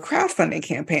to do a crowdfunding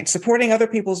campaign. Supporting other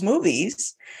people's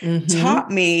movies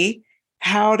taught me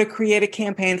how to create a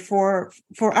campaign for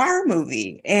our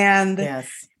movie. And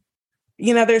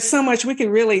you know, there's so much we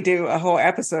could really do a whole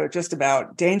episode just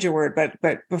about Danger Word,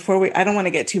 but before I don't want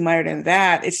to get too mired in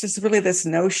that. It's just really this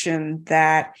notion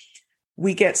that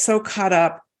we get so caught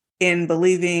up in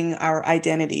believing our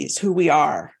identities, who we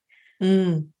are,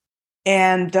 and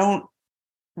don't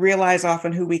realize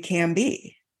often who we can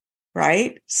be.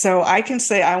 Right. So I can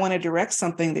say I want to direct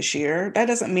something this year. That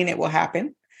doesn't mean it will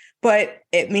happen, but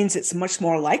it means it's much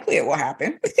more likely it will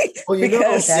happen. Well, you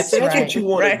know, that's what you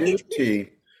want to do, T.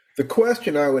 The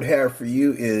question I would have for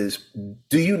you is,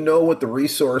 do you know what the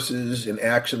resources and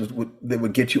actions that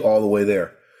would get you all the way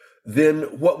there? Then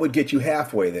what would get you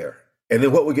halfway there? And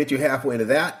then what would get you halfway to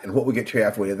that? And what would get you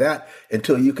halfway to that?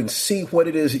 Until you can see what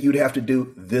it is that you'd have to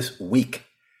do this week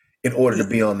in order to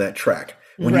be on that track.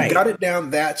 When you got it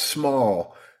down that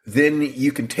small, then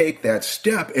you can take that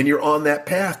step and you're on that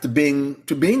path to being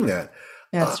that.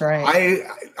 That's right.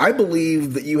 I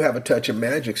believe that you have a touch of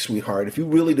magic, sweetheart. If you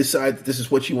really decide that this is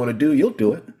what you want to do, you'll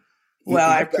do it. Well,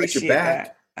 I appreciate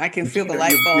that. I can feel the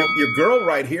light bulb. Your girl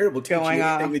right here will teach you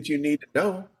anything that you need to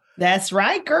know. That's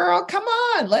right, girl. Come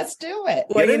on, let's do it.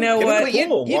 Well, you know what? You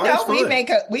know, we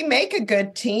make a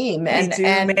good team, and we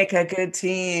do make a good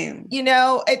team. You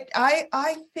know,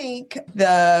 I think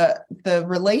the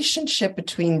relationship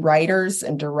between writers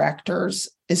and directors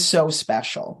is so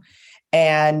special.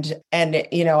 And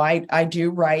you know, I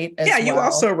do write as well. Yeah, you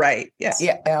also write. Yes.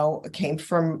 Yeah, you know, came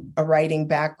from a writing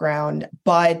background,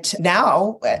 but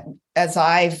now as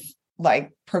I've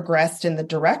progressed in the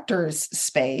director's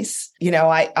space, you know,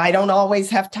 I don't always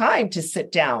have time to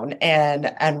sit down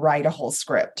and write a whole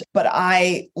script, but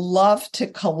I love to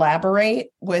collaborate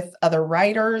with other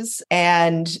writers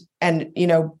and you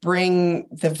know, bring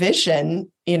the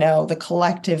vision, you know, the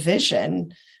collective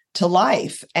vision to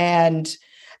life. And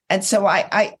so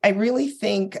I really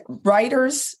think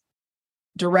writers,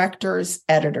 directors,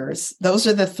 editors, those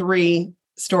are the three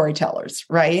storytellers,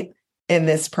 right? In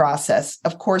this process.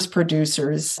 Of course,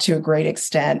 producers, to a great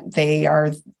extent, they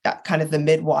are kind of the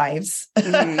midwives,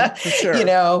 for sure. You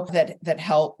know, that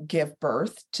help give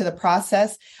birth to the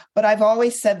process. But I've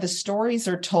always said the stories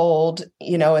are told,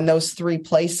 you know, in those three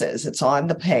places. It's on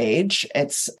the page,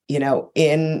 it's, you know,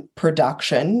 in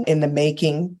production, in the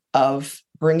making of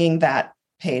bringing that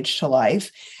page to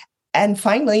life. And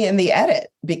finally, in the edit,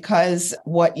 because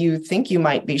what you think you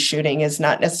might be shooting is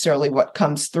not necessarily what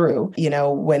comes through, you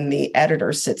know, when the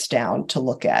editor sits down to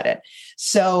look at it.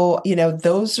 So,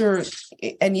 those are,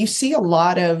 and you see a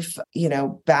lot of,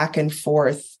 back and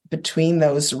forth between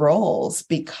those roles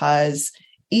because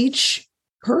each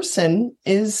person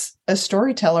is a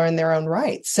storyteller in their own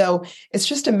right. So it's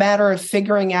just a matter of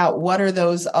figuring out what are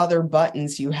those other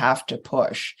buttons you have to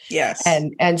push. Yes.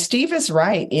 And Steve is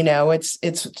right.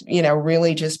 It's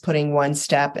really just putting one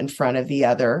step in front of the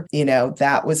other.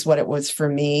 That was what it was for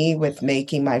me with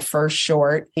making my first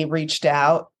short. He reached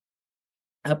out.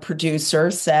 A producer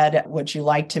said, would you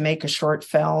like to make a short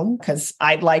film? Because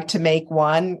I'd like to make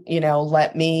one,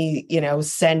 let me,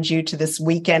 send you to this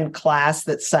weekend class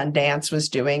that Sundance was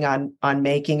doing on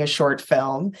making a short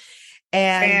film.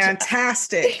 And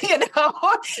fantastic.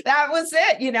 That was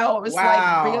it. It was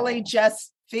wow. like really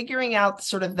just figuring out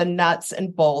sort of the nuts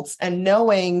and bolts and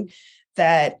knowing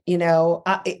that,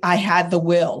 I had the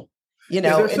will. It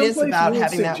is about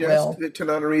having that will. To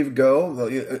Tananarive go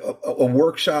a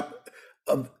workshop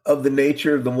of the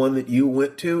nature of the one that you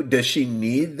went to? Does she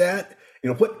need that?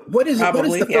 What is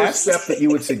the first step that you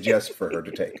would suggest for her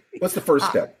to take? What's the first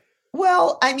step?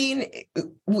 Well, I mean,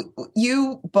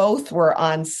 you both were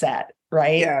on set,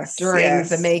 right? Yes. During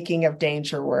the making of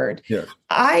Danger Word. Yes.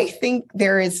 I think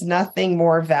there is nothing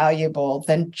more valuable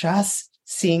than just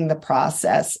seeing the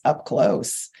process up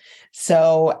close.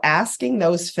 So asking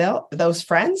those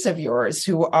friends of yours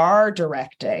who are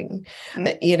directing,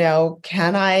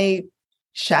 can I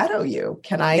shadow you?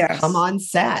 Can I come on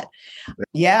set?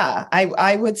 Yeah,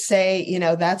 I would say,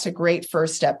 that's a great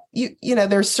first step.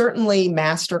 There's certainly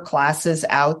master classes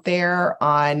out there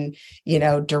on,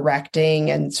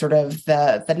 directing and sort of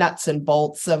the nuts and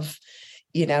bolts of,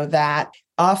 that.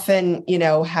 Often,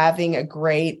 having a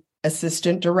great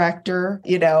assistant director,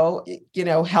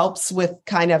 helps with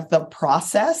kind of the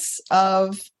process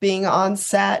of being on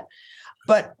set.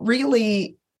 But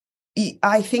really,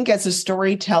 I think as a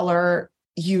storyteller,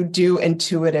 you do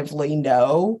intuitively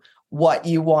know what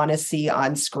you want to see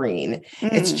on screen.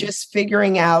 It's just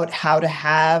figuring out how to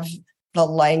have the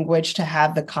language, to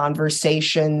have the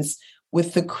conversations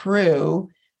with the crew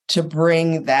to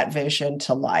bring that vision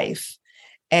to life.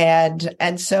 And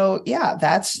so,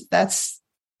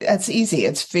 that's easy.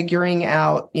 It's figuring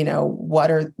out,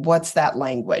 what's that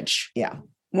language? Yeah.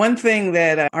 One thing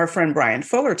that our friend Brian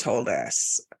Fuller told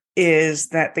us is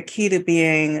that the key to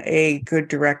being a good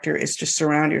director is to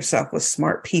surround yourself with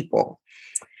smart people.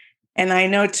 And I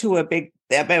know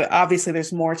obviously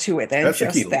there's more to it than that's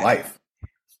just the key to life.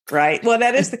 Right. Well,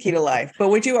 that is the key to life. But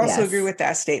would you also agree with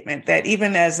that statement that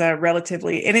even as a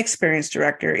relatively inexperienced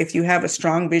director, if you have a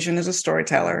strong vision as a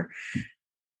storyteller,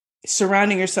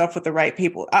 surrounding yourself with the right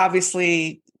people,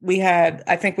 obviously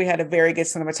I think we had a very good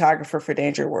cinematographer for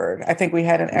Danger Word. I think we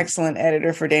had an excellent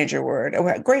editor for Danger Word. We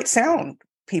had great sound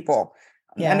people.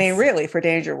 Yes. I mean, really, for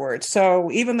Danger Word.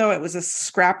 So even though it was a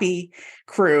scrappy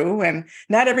crew and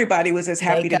not everybody was as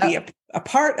happy to be a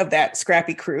part of that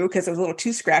scrappy crew because it was a little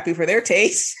too scrappy for their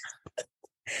taste.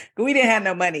 We didn't have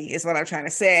no money is what I'm trying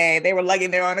to say. They were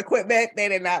lugging their own equipment. They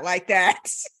did not like that.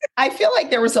 I feel like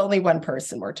there was only one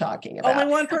person we're talking about. Only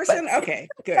one person? Okay,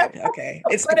 good. Okay.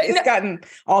 It's gotten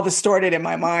all distorted in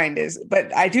my mind.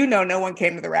 But I do know no one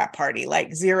came to the rap party,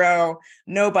 like zero,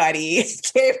 nobody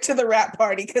came to the rap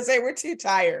party because they were too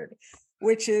tired,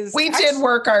 we did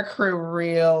work our crew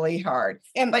really hard.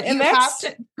 But you have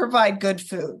to provide good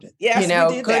food. Yes,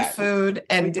 good food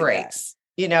and breaks.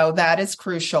 That is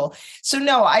crucial. So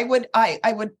no, I would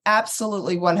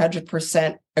absolutely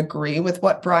 100% agree with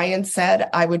what Brian said.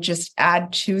 I would just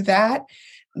add to that,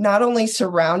 not only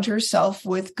surround yourself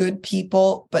with good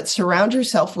people, but surround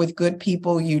yourself with good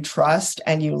people you trust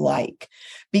and you like,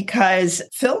 because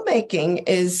filmmaking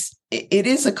is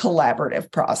a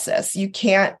collaborative process. You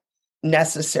can't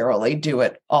necessarily do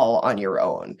it all on your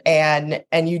own. And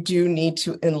you do need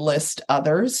to enlist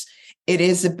others. It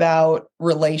is about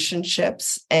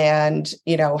relationships and,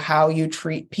 how you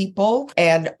treat people,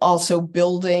 and also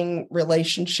building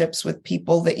relationships with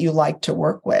people that you like to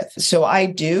work with. So I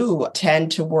do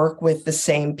tend to work with the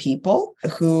same people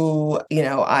who,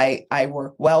 I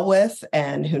work well with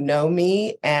and who know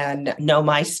me and know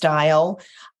my style.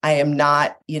 I am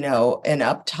not, an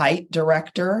uptight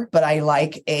director, but I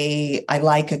like a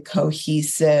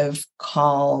cohesive,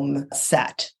 calm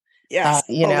set. Yes.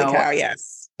 Holy cow,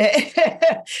 yes.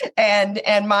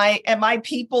 and my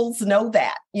peoples know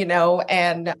that,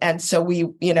 and so we,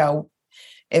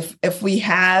 if we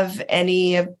have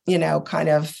any, kind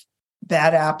of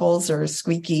bad apples or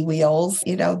squeaky wheels,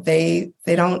 they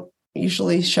don't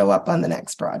usually show up on the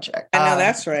next project. I know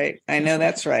that's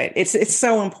right. It's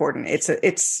so important.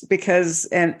 It's because,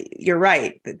 and you're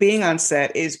right, being on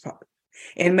set is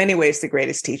in many ways the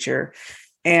greatest teacher.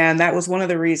 And that was one of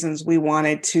the reasons we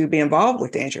wanted to be involved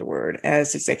with Danger Word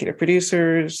as executive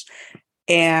producers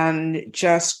and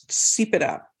just seep it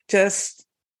up, just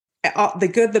the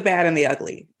good, the bad, and the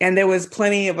ugly. And there was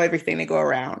plenty of everything to go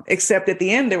around, except at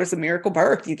the end, there was a miracle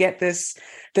birth. You get this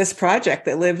project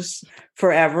that lives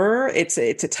forever. It's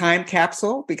a time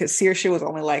capsule because Saoirse was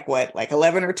only like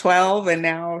 11 or 12, and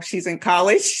now she's in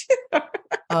college.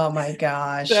 Oh my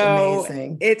gosh. So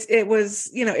amazing. It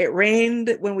was, it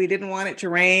rained when we didn't want it to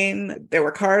rain. There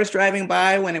were cars driving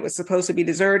by when it was supposed to be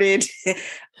deserted.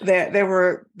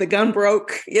 The gun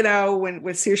broke, when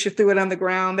Saoirse threw it on the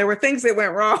ground. There were things that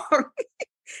went wrong.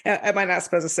 Am I not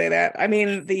supposed to say that? I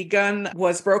mean, the gun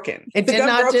was broken. It did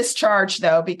not discharge,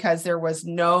 though, because there was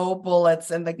no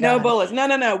bullets in the gun. No bullets.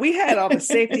 No. We had all the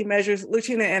safety measures,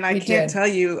 Luchina, and I can't tell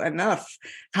you enough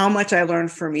how much I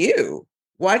learned from you,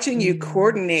 watching you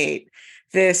coordinate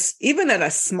this, even at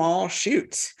a small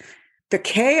shoot, the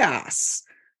chaos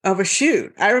of a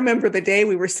shoot. I remember the day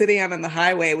we were sitting out on the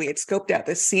highway, we had scoped out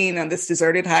this scene on this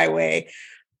deserted highway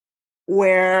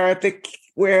where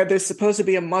there's supposed to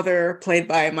be a mother played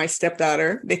by my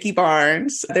stepdaughter, Nikki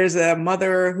Barnes. There's a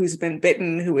mother who's been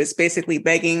bitten, who is basically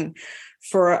begging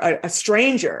for a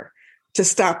stranger to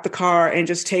stop the car and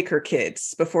just take her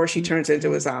kids before she turns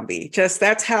into a zombie.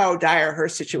 That's how dire her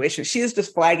situation. She is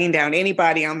just flagging down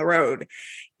anybody on the road.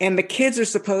 And the kids are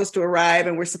supposed to arrive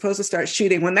and we're supposed to start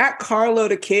shooting. When that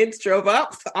carload of kids drove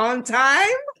up on time,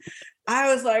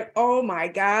 I was like, oh my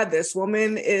God, this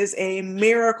woman is a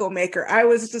miracle maker.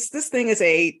 This thing is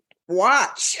a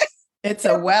watch. It's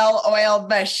a well-oiled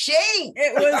machine.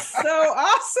 It was so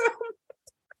awesome.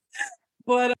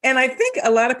 And I think a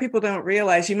lot of people don't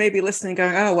realize, you may be listening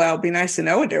going, oh, well, it'd be nice to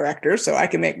know a director so I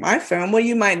can make my film. Well,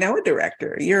 you might know a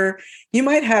director. You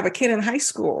might have a kid in high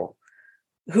school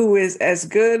who is as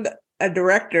good a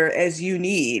director as you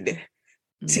need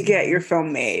to get your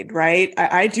film made, right?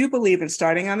 I do believe in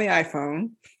starting on the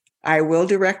iPhone. I will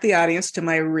direct the audience to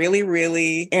my really,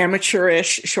 really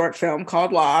amateurish short film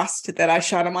called Lost that I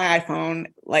shot on my iPhone.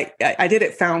 Like I did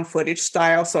it found footage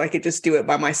style, so I could just do it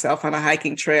by myself on a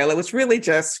hiking trail. It was really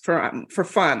just for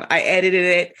fun. I edited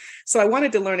it. So I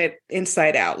wanted to learn it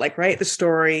inside out, like write the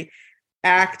story,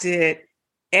 act it,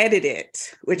 edit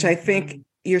it, which I think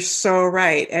you're so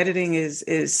right. Editing is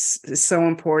so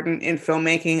important in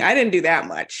filmmaking. I didn't do that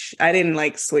much. I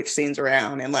didn't switch scenes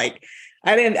around and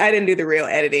I didn't do the real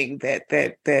editing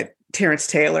that Terrence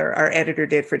Taylor, our editor,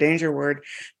 did for Danger Word.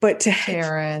 But to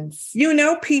Terrence,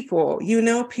 people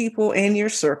in your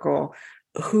circle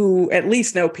who at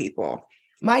least know people.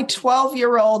 My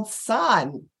 12-year-old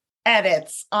son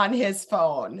edits on his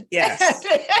phone. Yes,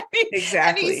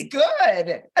 exactly. And he's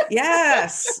good.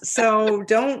 Yes. So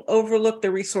don't overlook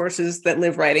the resources that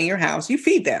live right in your house. You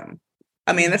feed them.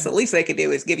 I mean, that's the least they could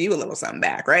do is give you a little something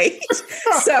back, right?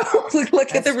 So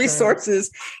look at the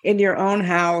resources in your own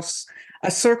house,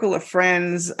 a circle of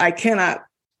friends. I cannot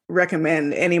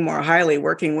recommend any more highly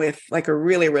working with a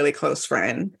really, really close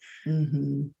friend.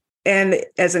 Mm-hmm. And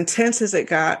as intense as it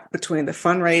got between the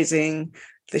fundraising,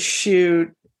 the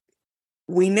shoot,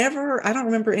 I don't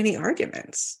remember any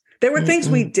arguments. There were things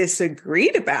we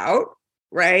disagreed about,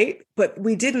 right? But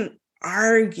we didn't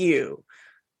argue.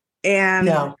 And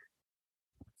no.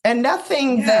 And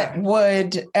nothing that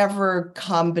would ever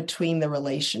come between the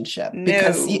relationship. No.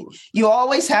 Because you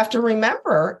always have to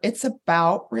remember it's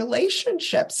about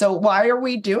relationships. So why are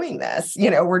we doing this?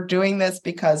 We're doing this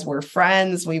because we're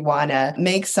friends. We want to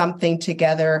make something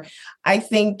together. I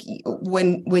think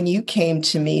when you came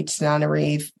to me,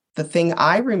 Tananarive, the thing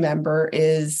I remember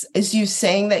is you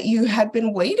saying that you had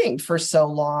been waiting for so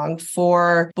long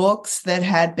for books that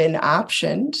had been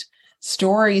optioned,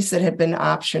 stories that had been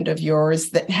optioned of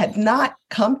yours that had not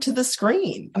come to the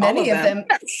screen. Many of them.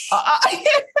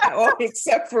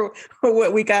 Except for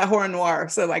what we got, Horror Noir.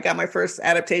 So I got my first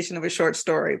adaptation of a short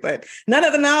story, but none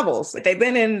of the novels. They've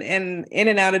been in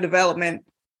and out of development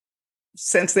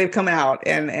since they've come out,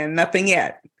 and nothing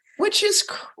yet. Which is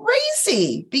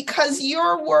crazy because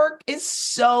your work is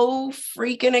so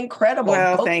freaking incredible.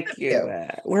 Well, thank you.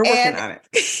 We're working on it.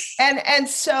 and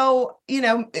so,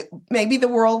 maybe the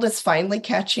world is finally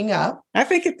catching up. I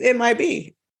think it might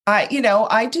be. I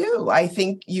do. I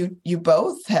think you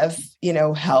both have,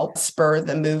 helped spur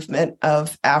the movement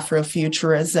of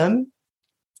Afrofuturism.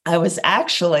 I was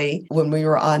actually, when we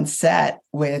were on set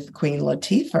with Queen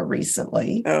Latifah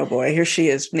recently. Oh boy, here she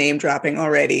is name dropping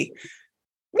already.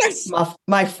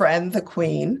 My friend, the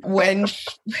Queen, when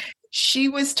she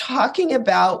was talking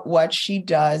about what she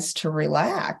does to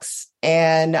relax.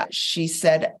 And she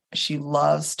said she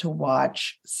loves to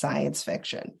watch science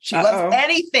fiction. She loves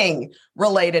anything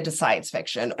related to science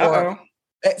fiction or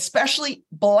especially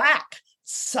Black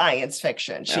science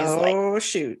fiction. She's like,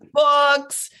 shoot.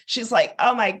 Books. She's like,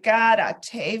 oh my God,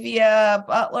 Octavia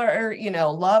Butler,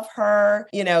 love her,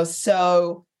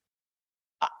 so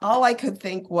all I could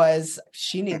think was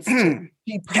she needs to,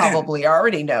 she probably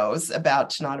already knows about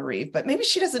Tananarive, but maybe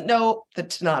she doesn't know that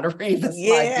Tananarive is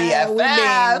my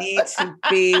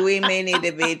BFF. We may need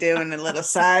to be doing a little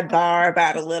sidebar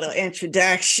about a little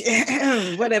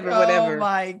introduction, whatever. Oh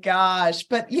my gosh.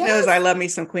 But yes. She knows I love me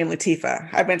some Queen Latifah.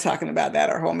 I've been talking about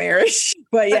that our whole marriage.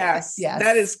 But yes,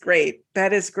 that is great.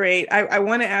 That is great. I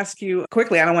want to ask you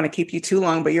quickly, I don't want to keep you too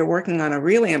long, but you're working on a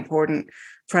really important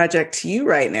project to you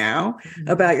right now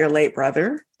about your late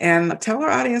brother, and tell our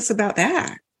audience about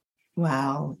that.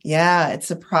 Wow. Yeah,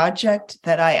 it's a project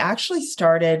that I actually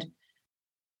started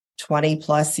 20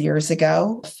 plus years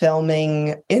ago,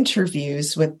 filming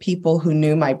interviews with people who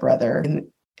knew my brother. And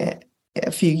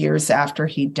a few years after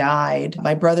he died,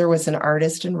 my brother was an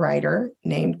artist and writer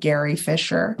named Gary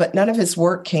Fisher, but none of his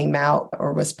work came out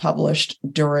or was published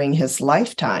during his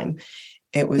lifetime.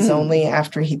 It was only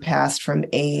after he passed from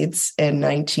AIDS in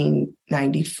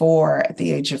 1994 at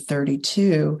the age of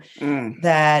 32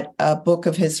 that a book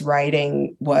of his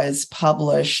writing was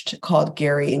published called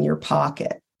Gary in Your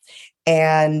Pocket.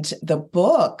 And the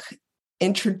book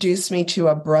introduced me to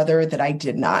a brother that I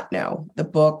did not know. The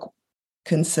book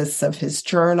consists of his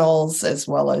journals as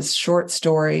well as short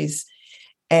stories.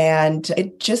 And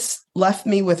it just left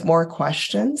me with more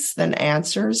questions than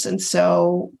answers. And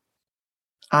so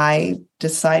I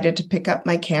decided to pick up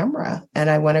my camera and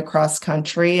I went across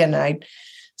country and I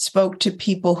spoke to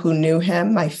people who knew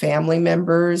him, my family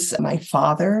members, my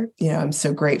father. I'm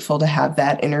so grateful to have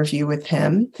that interview with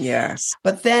him. Yes.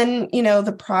 But then,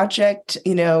 the project,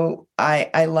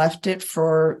 I left it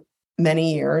for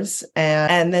many years.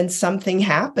 And then something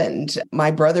happened. My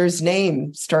brother's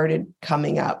name started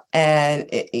coming up and,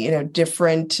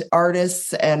 different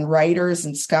artists and writers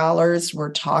and scholars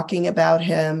were talking about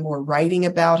him, were writing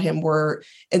about him, were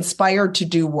inspired to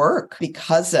do work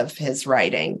because of his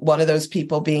writing. One of those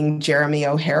people being Jeremy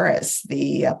O. Harris,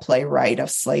 the playwright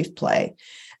of Slave Play.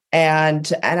 And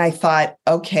I thought,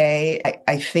 okay,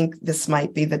 I think this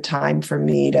might be the time for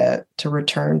me to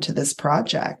return to this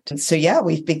project. And so,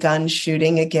 we've begun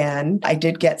shooting again. I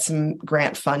did get some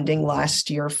grant funding last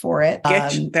year for it.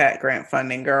 Get that grant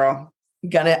funding, girl.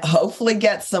 Gonna hopefully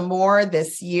get some more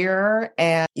this year.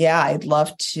 And I'd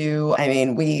love to. I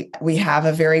mean, we have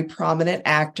a very prominent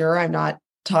actor. I'm not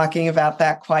talking about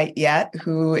that quite yet,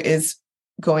 who is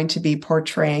going to be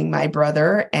portraying my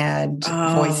brother and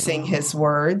voicing his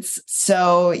words.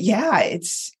 So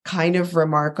it's kind of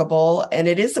remarkable. And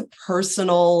it is a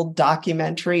personal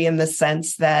documentary in the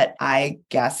sense that I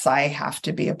guess I have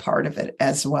to be a part of it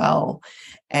as well.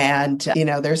 And,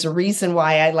 there's a reason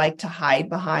why I like to hide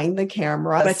behind the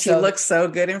camera. But you look so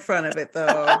good in front of it,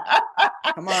 though.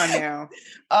 Come on now.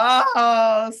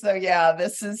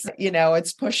 This is,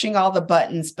 it's pushing all the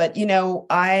buttons. But,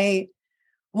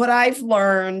 what I've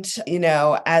learned,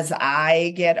 as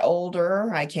I get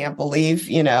older, I can't believe,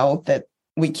 that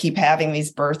we keep having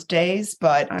these birthdays,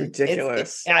 but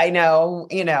ridiculous. I know,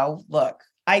 look,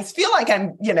 I feel like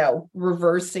I'm,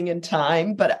 reversing in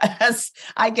time, but as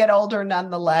I get older,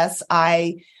 nonetheless,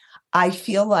 I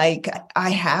feel like I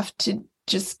have to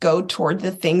just go toward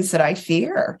the things that I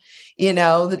fear,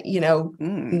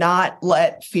 not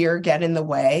let fear get in the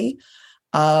way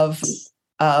of,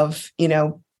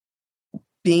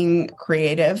 being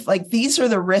creative. Like, these are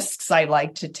the risks I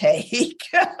like to take,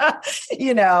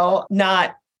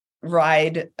 not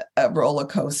ride a roller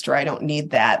coaster. I don't need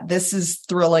that. This is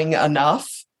thrilling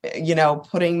enough,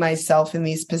 putting myself in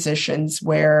these positions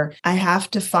where I have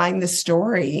to find the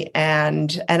story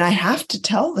and I have to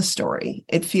tell the story.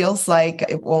 It feels like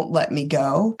it won't let me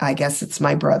go. I guess it's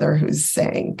my brother who's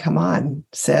saying, come on,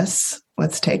 sis.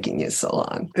 What's taking you so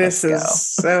long? This is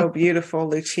so beautiful,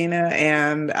 Luchina.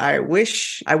 And I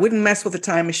wish I wouldn't mess with a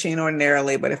time machine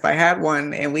ordinarily, but if I had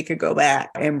one and we could go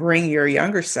back and bring your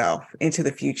younger self into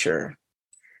the future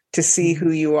to see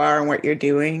who you are and what you're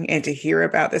doing and to hear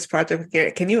about this project,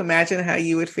 can you imagine how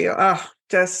you would feel? Oh,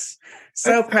 just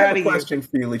so proud of you. I have a question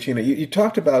for you, Luchina. You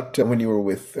talked about when you were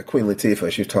with Queen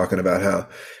Latifah, she was talking about how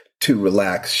to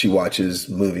relax, she watches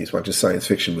science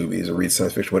fiction movies or reads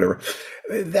science fiction, whatever.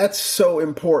 That's so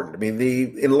important. I mean,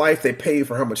 in life, they pay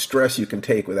for how much stress you can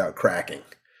take without cracking.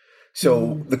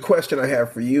 So the question I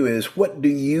have for you is, what do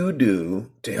you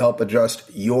do to help adjust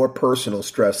your personal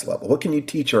stress level? What can you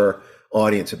teach our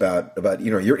audience about,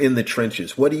 you're in the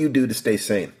trenches. What do you do to stay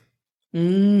sane?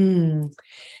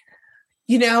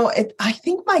 I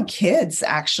think my kids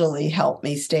actually help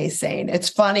me stay sane. It's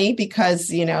funny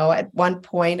because, at one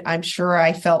point, I'm sure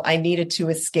I felt I needed to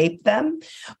escape them,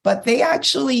 but they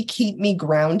actually keep me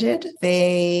grounded.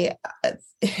 They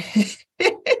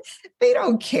they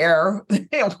don't care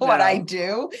what I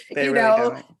do. They really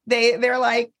don't. They're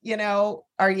like,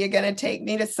 are you going to take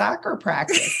me to soccer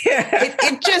practice?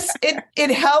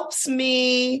 It helps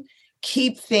me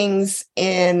keep things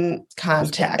in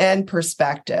context and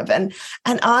perspective. And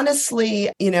honestly,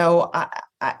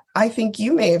 I think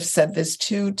you may have said this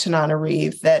too,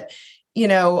 Tananarive, that,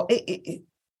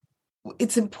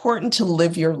 it's important to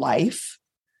live your life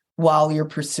while you're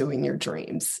pursuing your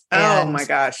dreams. Oh my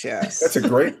gosh, yes. That's a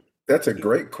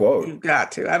great quote. You've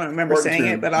got to. I don't remember saying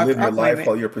it, but I'll live your life claim it.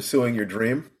 while you're pursuing your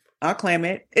dream. I'll claim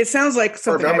it. It sounds like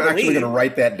something I'm I actually believe. going to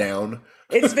write that down.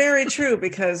 It's very true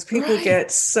because people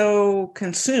get so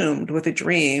consumed with a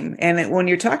dream. And when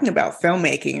you're talking about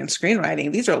filmmaking and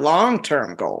screenwriting, these are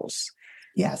long-term goals.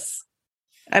 Yes.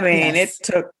 I mean, It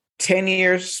took 10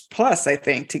 years plus, I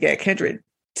think, to get Kindred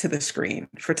to the screen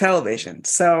for television.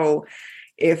 So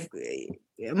if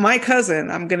my cousin,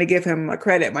 I'm going to give him a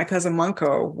credit. My cousin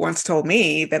Munko once told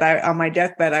me that on my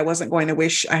deathbed, I wasn't going to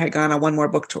wish I had gone on one more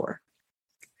book tour.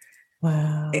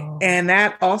 Wow. And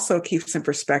that also keeps in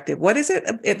perspective, what is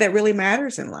it that really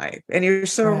matters in life? And you're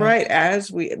so right. As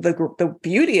the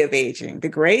beauty of aging, the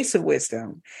grace of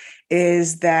wisdom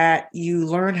is that you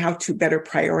learn how to better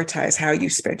prioritize how you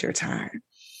spend your time.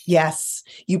 Yes.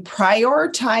 You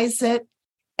prioritize it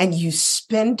and you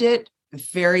spend it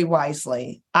very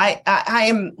wisely. I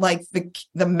am like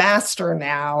the master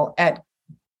now at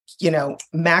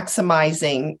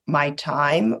maximizing my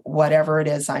time, whatever it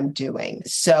is I'm doing.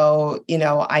 So,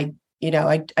 I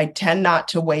tend not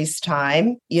to waste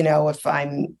time, if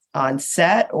I'm on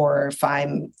set or if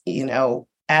I'm,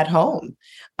 at home.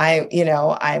 I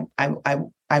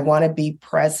want to be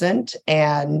present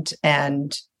and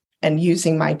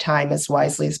using my time as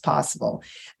wisely as possible.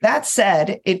 That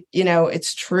said,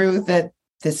 it's true that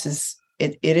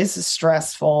it is a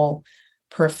stressful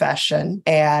profession,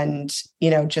 and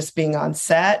just being on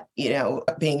set,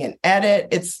 being an edit,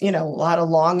 it's a lot of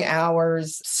long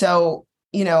hours. So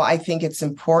I think it's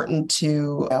important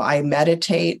to I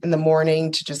meditate in the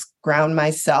morning to just ground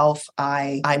myself.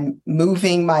 I'm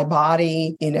moving my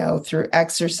body through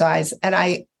exercise.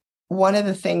 And one of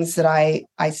the things that I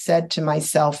said to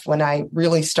myself when I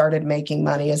really started making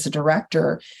money as a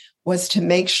director was to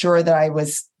make sure that I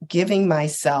was giving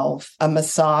myself a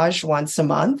massage once a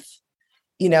month,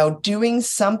 doing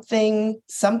some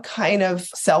kind of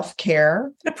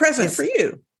self-care. A present for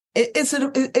you.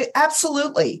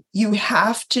 Absolutely. You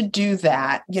have to do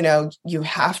that. You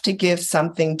have to give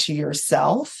something to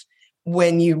yourself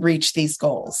when you reach these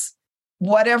goals,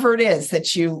 whatever it is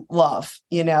that you love.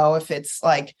 If it's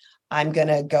like, I'm going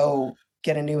to go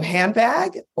get a new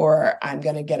handbag or I'm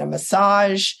going to get a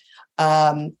massage,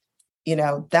 that's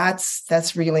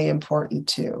really important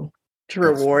too. To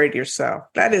reward yourself.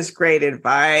 That is great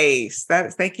advice.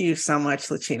 Thank you so much,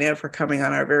 Luchina, for coming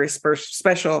on our very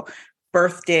special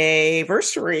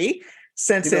birthday-versary,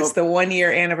 since it's the 1-year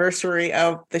anniversary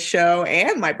of the show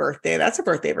and my birthday. That's a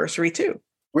birthday anniversary too.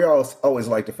 We always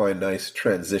like to find nice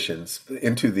transitions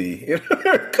into the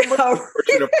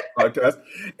podcast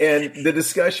and the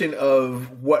discussion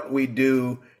of what we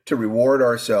do to reward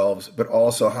ourselves, but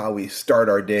also how we start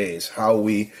our days, how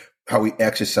we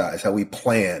exercise, how we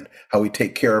plan, how we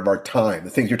take care of our time. The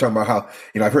things you're talking about, how,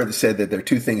 I've heard it said that there are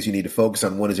two things you need to focus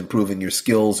on. One is improving your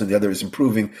skills and the other is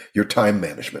improving your time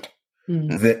management.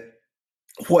 Mm-hmm. That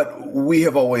what we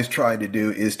have always tried to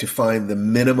do is to find the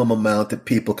minimum amount that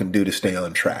people can do to stay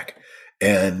on track.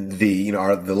 And the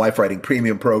Lifewriting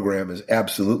Premium program is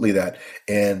absolutely that.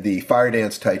 And the Fire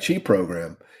Dance Tai Chi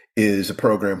program is a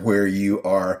program where you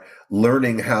are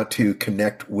learning how to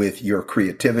connect with your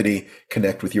creativity,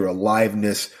 connect with your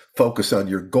aliveness, focus on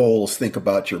your goals, think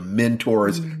about your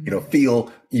mentors,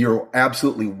 feel you're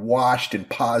absolutely washed in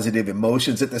positive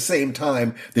emotions at the same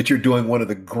time that you're doing one of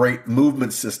the great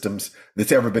movement systems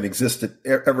that's ever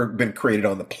been created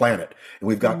on the planet. And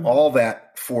we've got all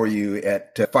that for you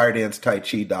at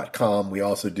firedancetaichi.com. We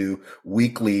also do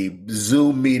weekly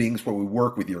Zoom meetings where we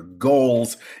work with your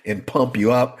goals and pump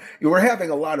you up. We're having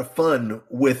a lot of fun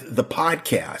with the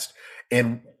podcast.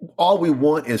 And all we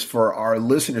want is for our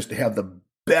listeners to have the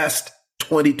best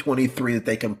 2023 that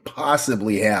they can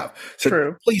possibly have.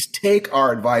 So Please take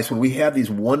our advice when we have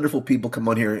these wonderful people come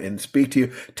on here and speak to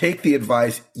you. Take the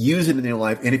advice, use it in your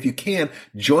life. And if you can,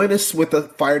 join us with the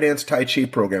Fire Dance Tai Chi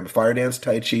program,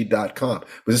 firedancetaichi.com.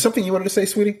 Was there something you wanted to say,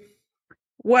 sweetie?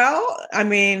 Well, I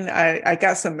mean, I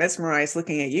got so mesmerized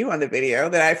looking at you on the video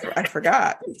that I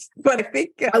forgot. But I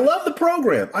think I love the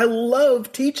program. I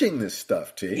love teaching this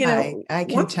stuff, T. You know, I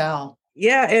can tell.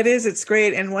 Yeah, it is. It's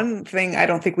great. And one thing I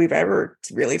don't think we've ever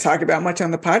really talked about much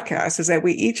on the podcast is that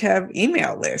we each have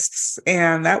email lists.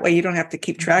 And that way you don't have to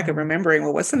keep track of remembering,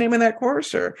 well, what's the name of that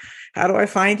course? Or how do I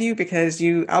find you? Because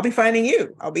I'll be finding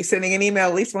you. I'll be sending an email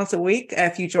at least once a week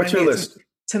if you join What's your list?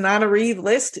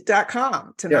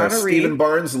 TananaReedList.com. Yeah,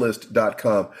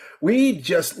 StephenBarnesList.com. We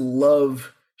just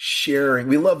love sharing.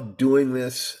 We love doing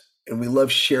this, and we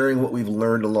love sharing what we've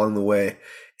learned along the way.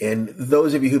 And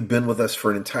those of you who've been with us for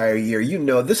an entire year, you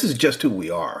know this is just who we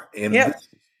are. And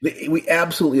we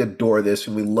absolutely adore this,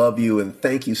 and we love you. And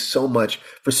thank you so much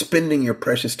for spending your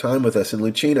precious time with us. And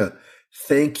Luchina,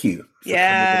 thank you for coming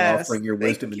and offering your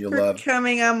wisdom and your love.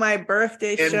 Coming on my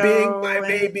birthday show. And being my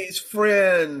baby's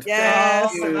friend.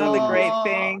 Yes, and all the great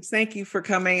things. Thank you for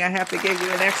coming. I have to give you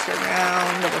an extra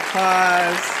round of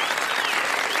applause.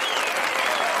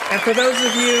 And for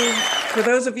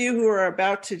those of you who are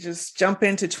about to just jump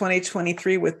into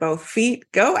 2023 with both feet,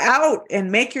 go out and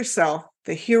make yourself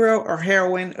the hero or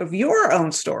heroine of your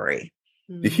own story.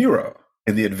 The hero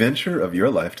in the adventure of your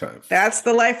lifetime. That's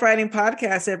the Lifewriting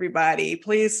Podcast, everybody.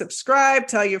 Please subscribe,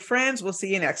 tell your friends. We'll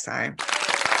see you next time.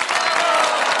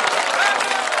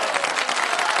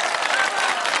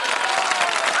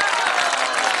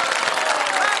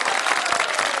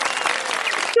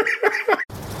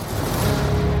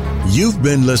 You've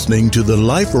been listening to the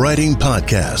Lifewriting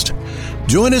Podcast.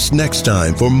 Join us next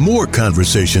time for more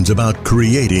conversations about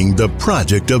creating the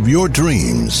project of your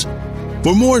dreams.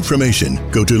 For more information,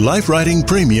 go to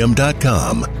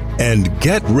lifewritingpremium.com and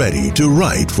get ready to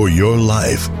write for your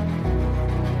life.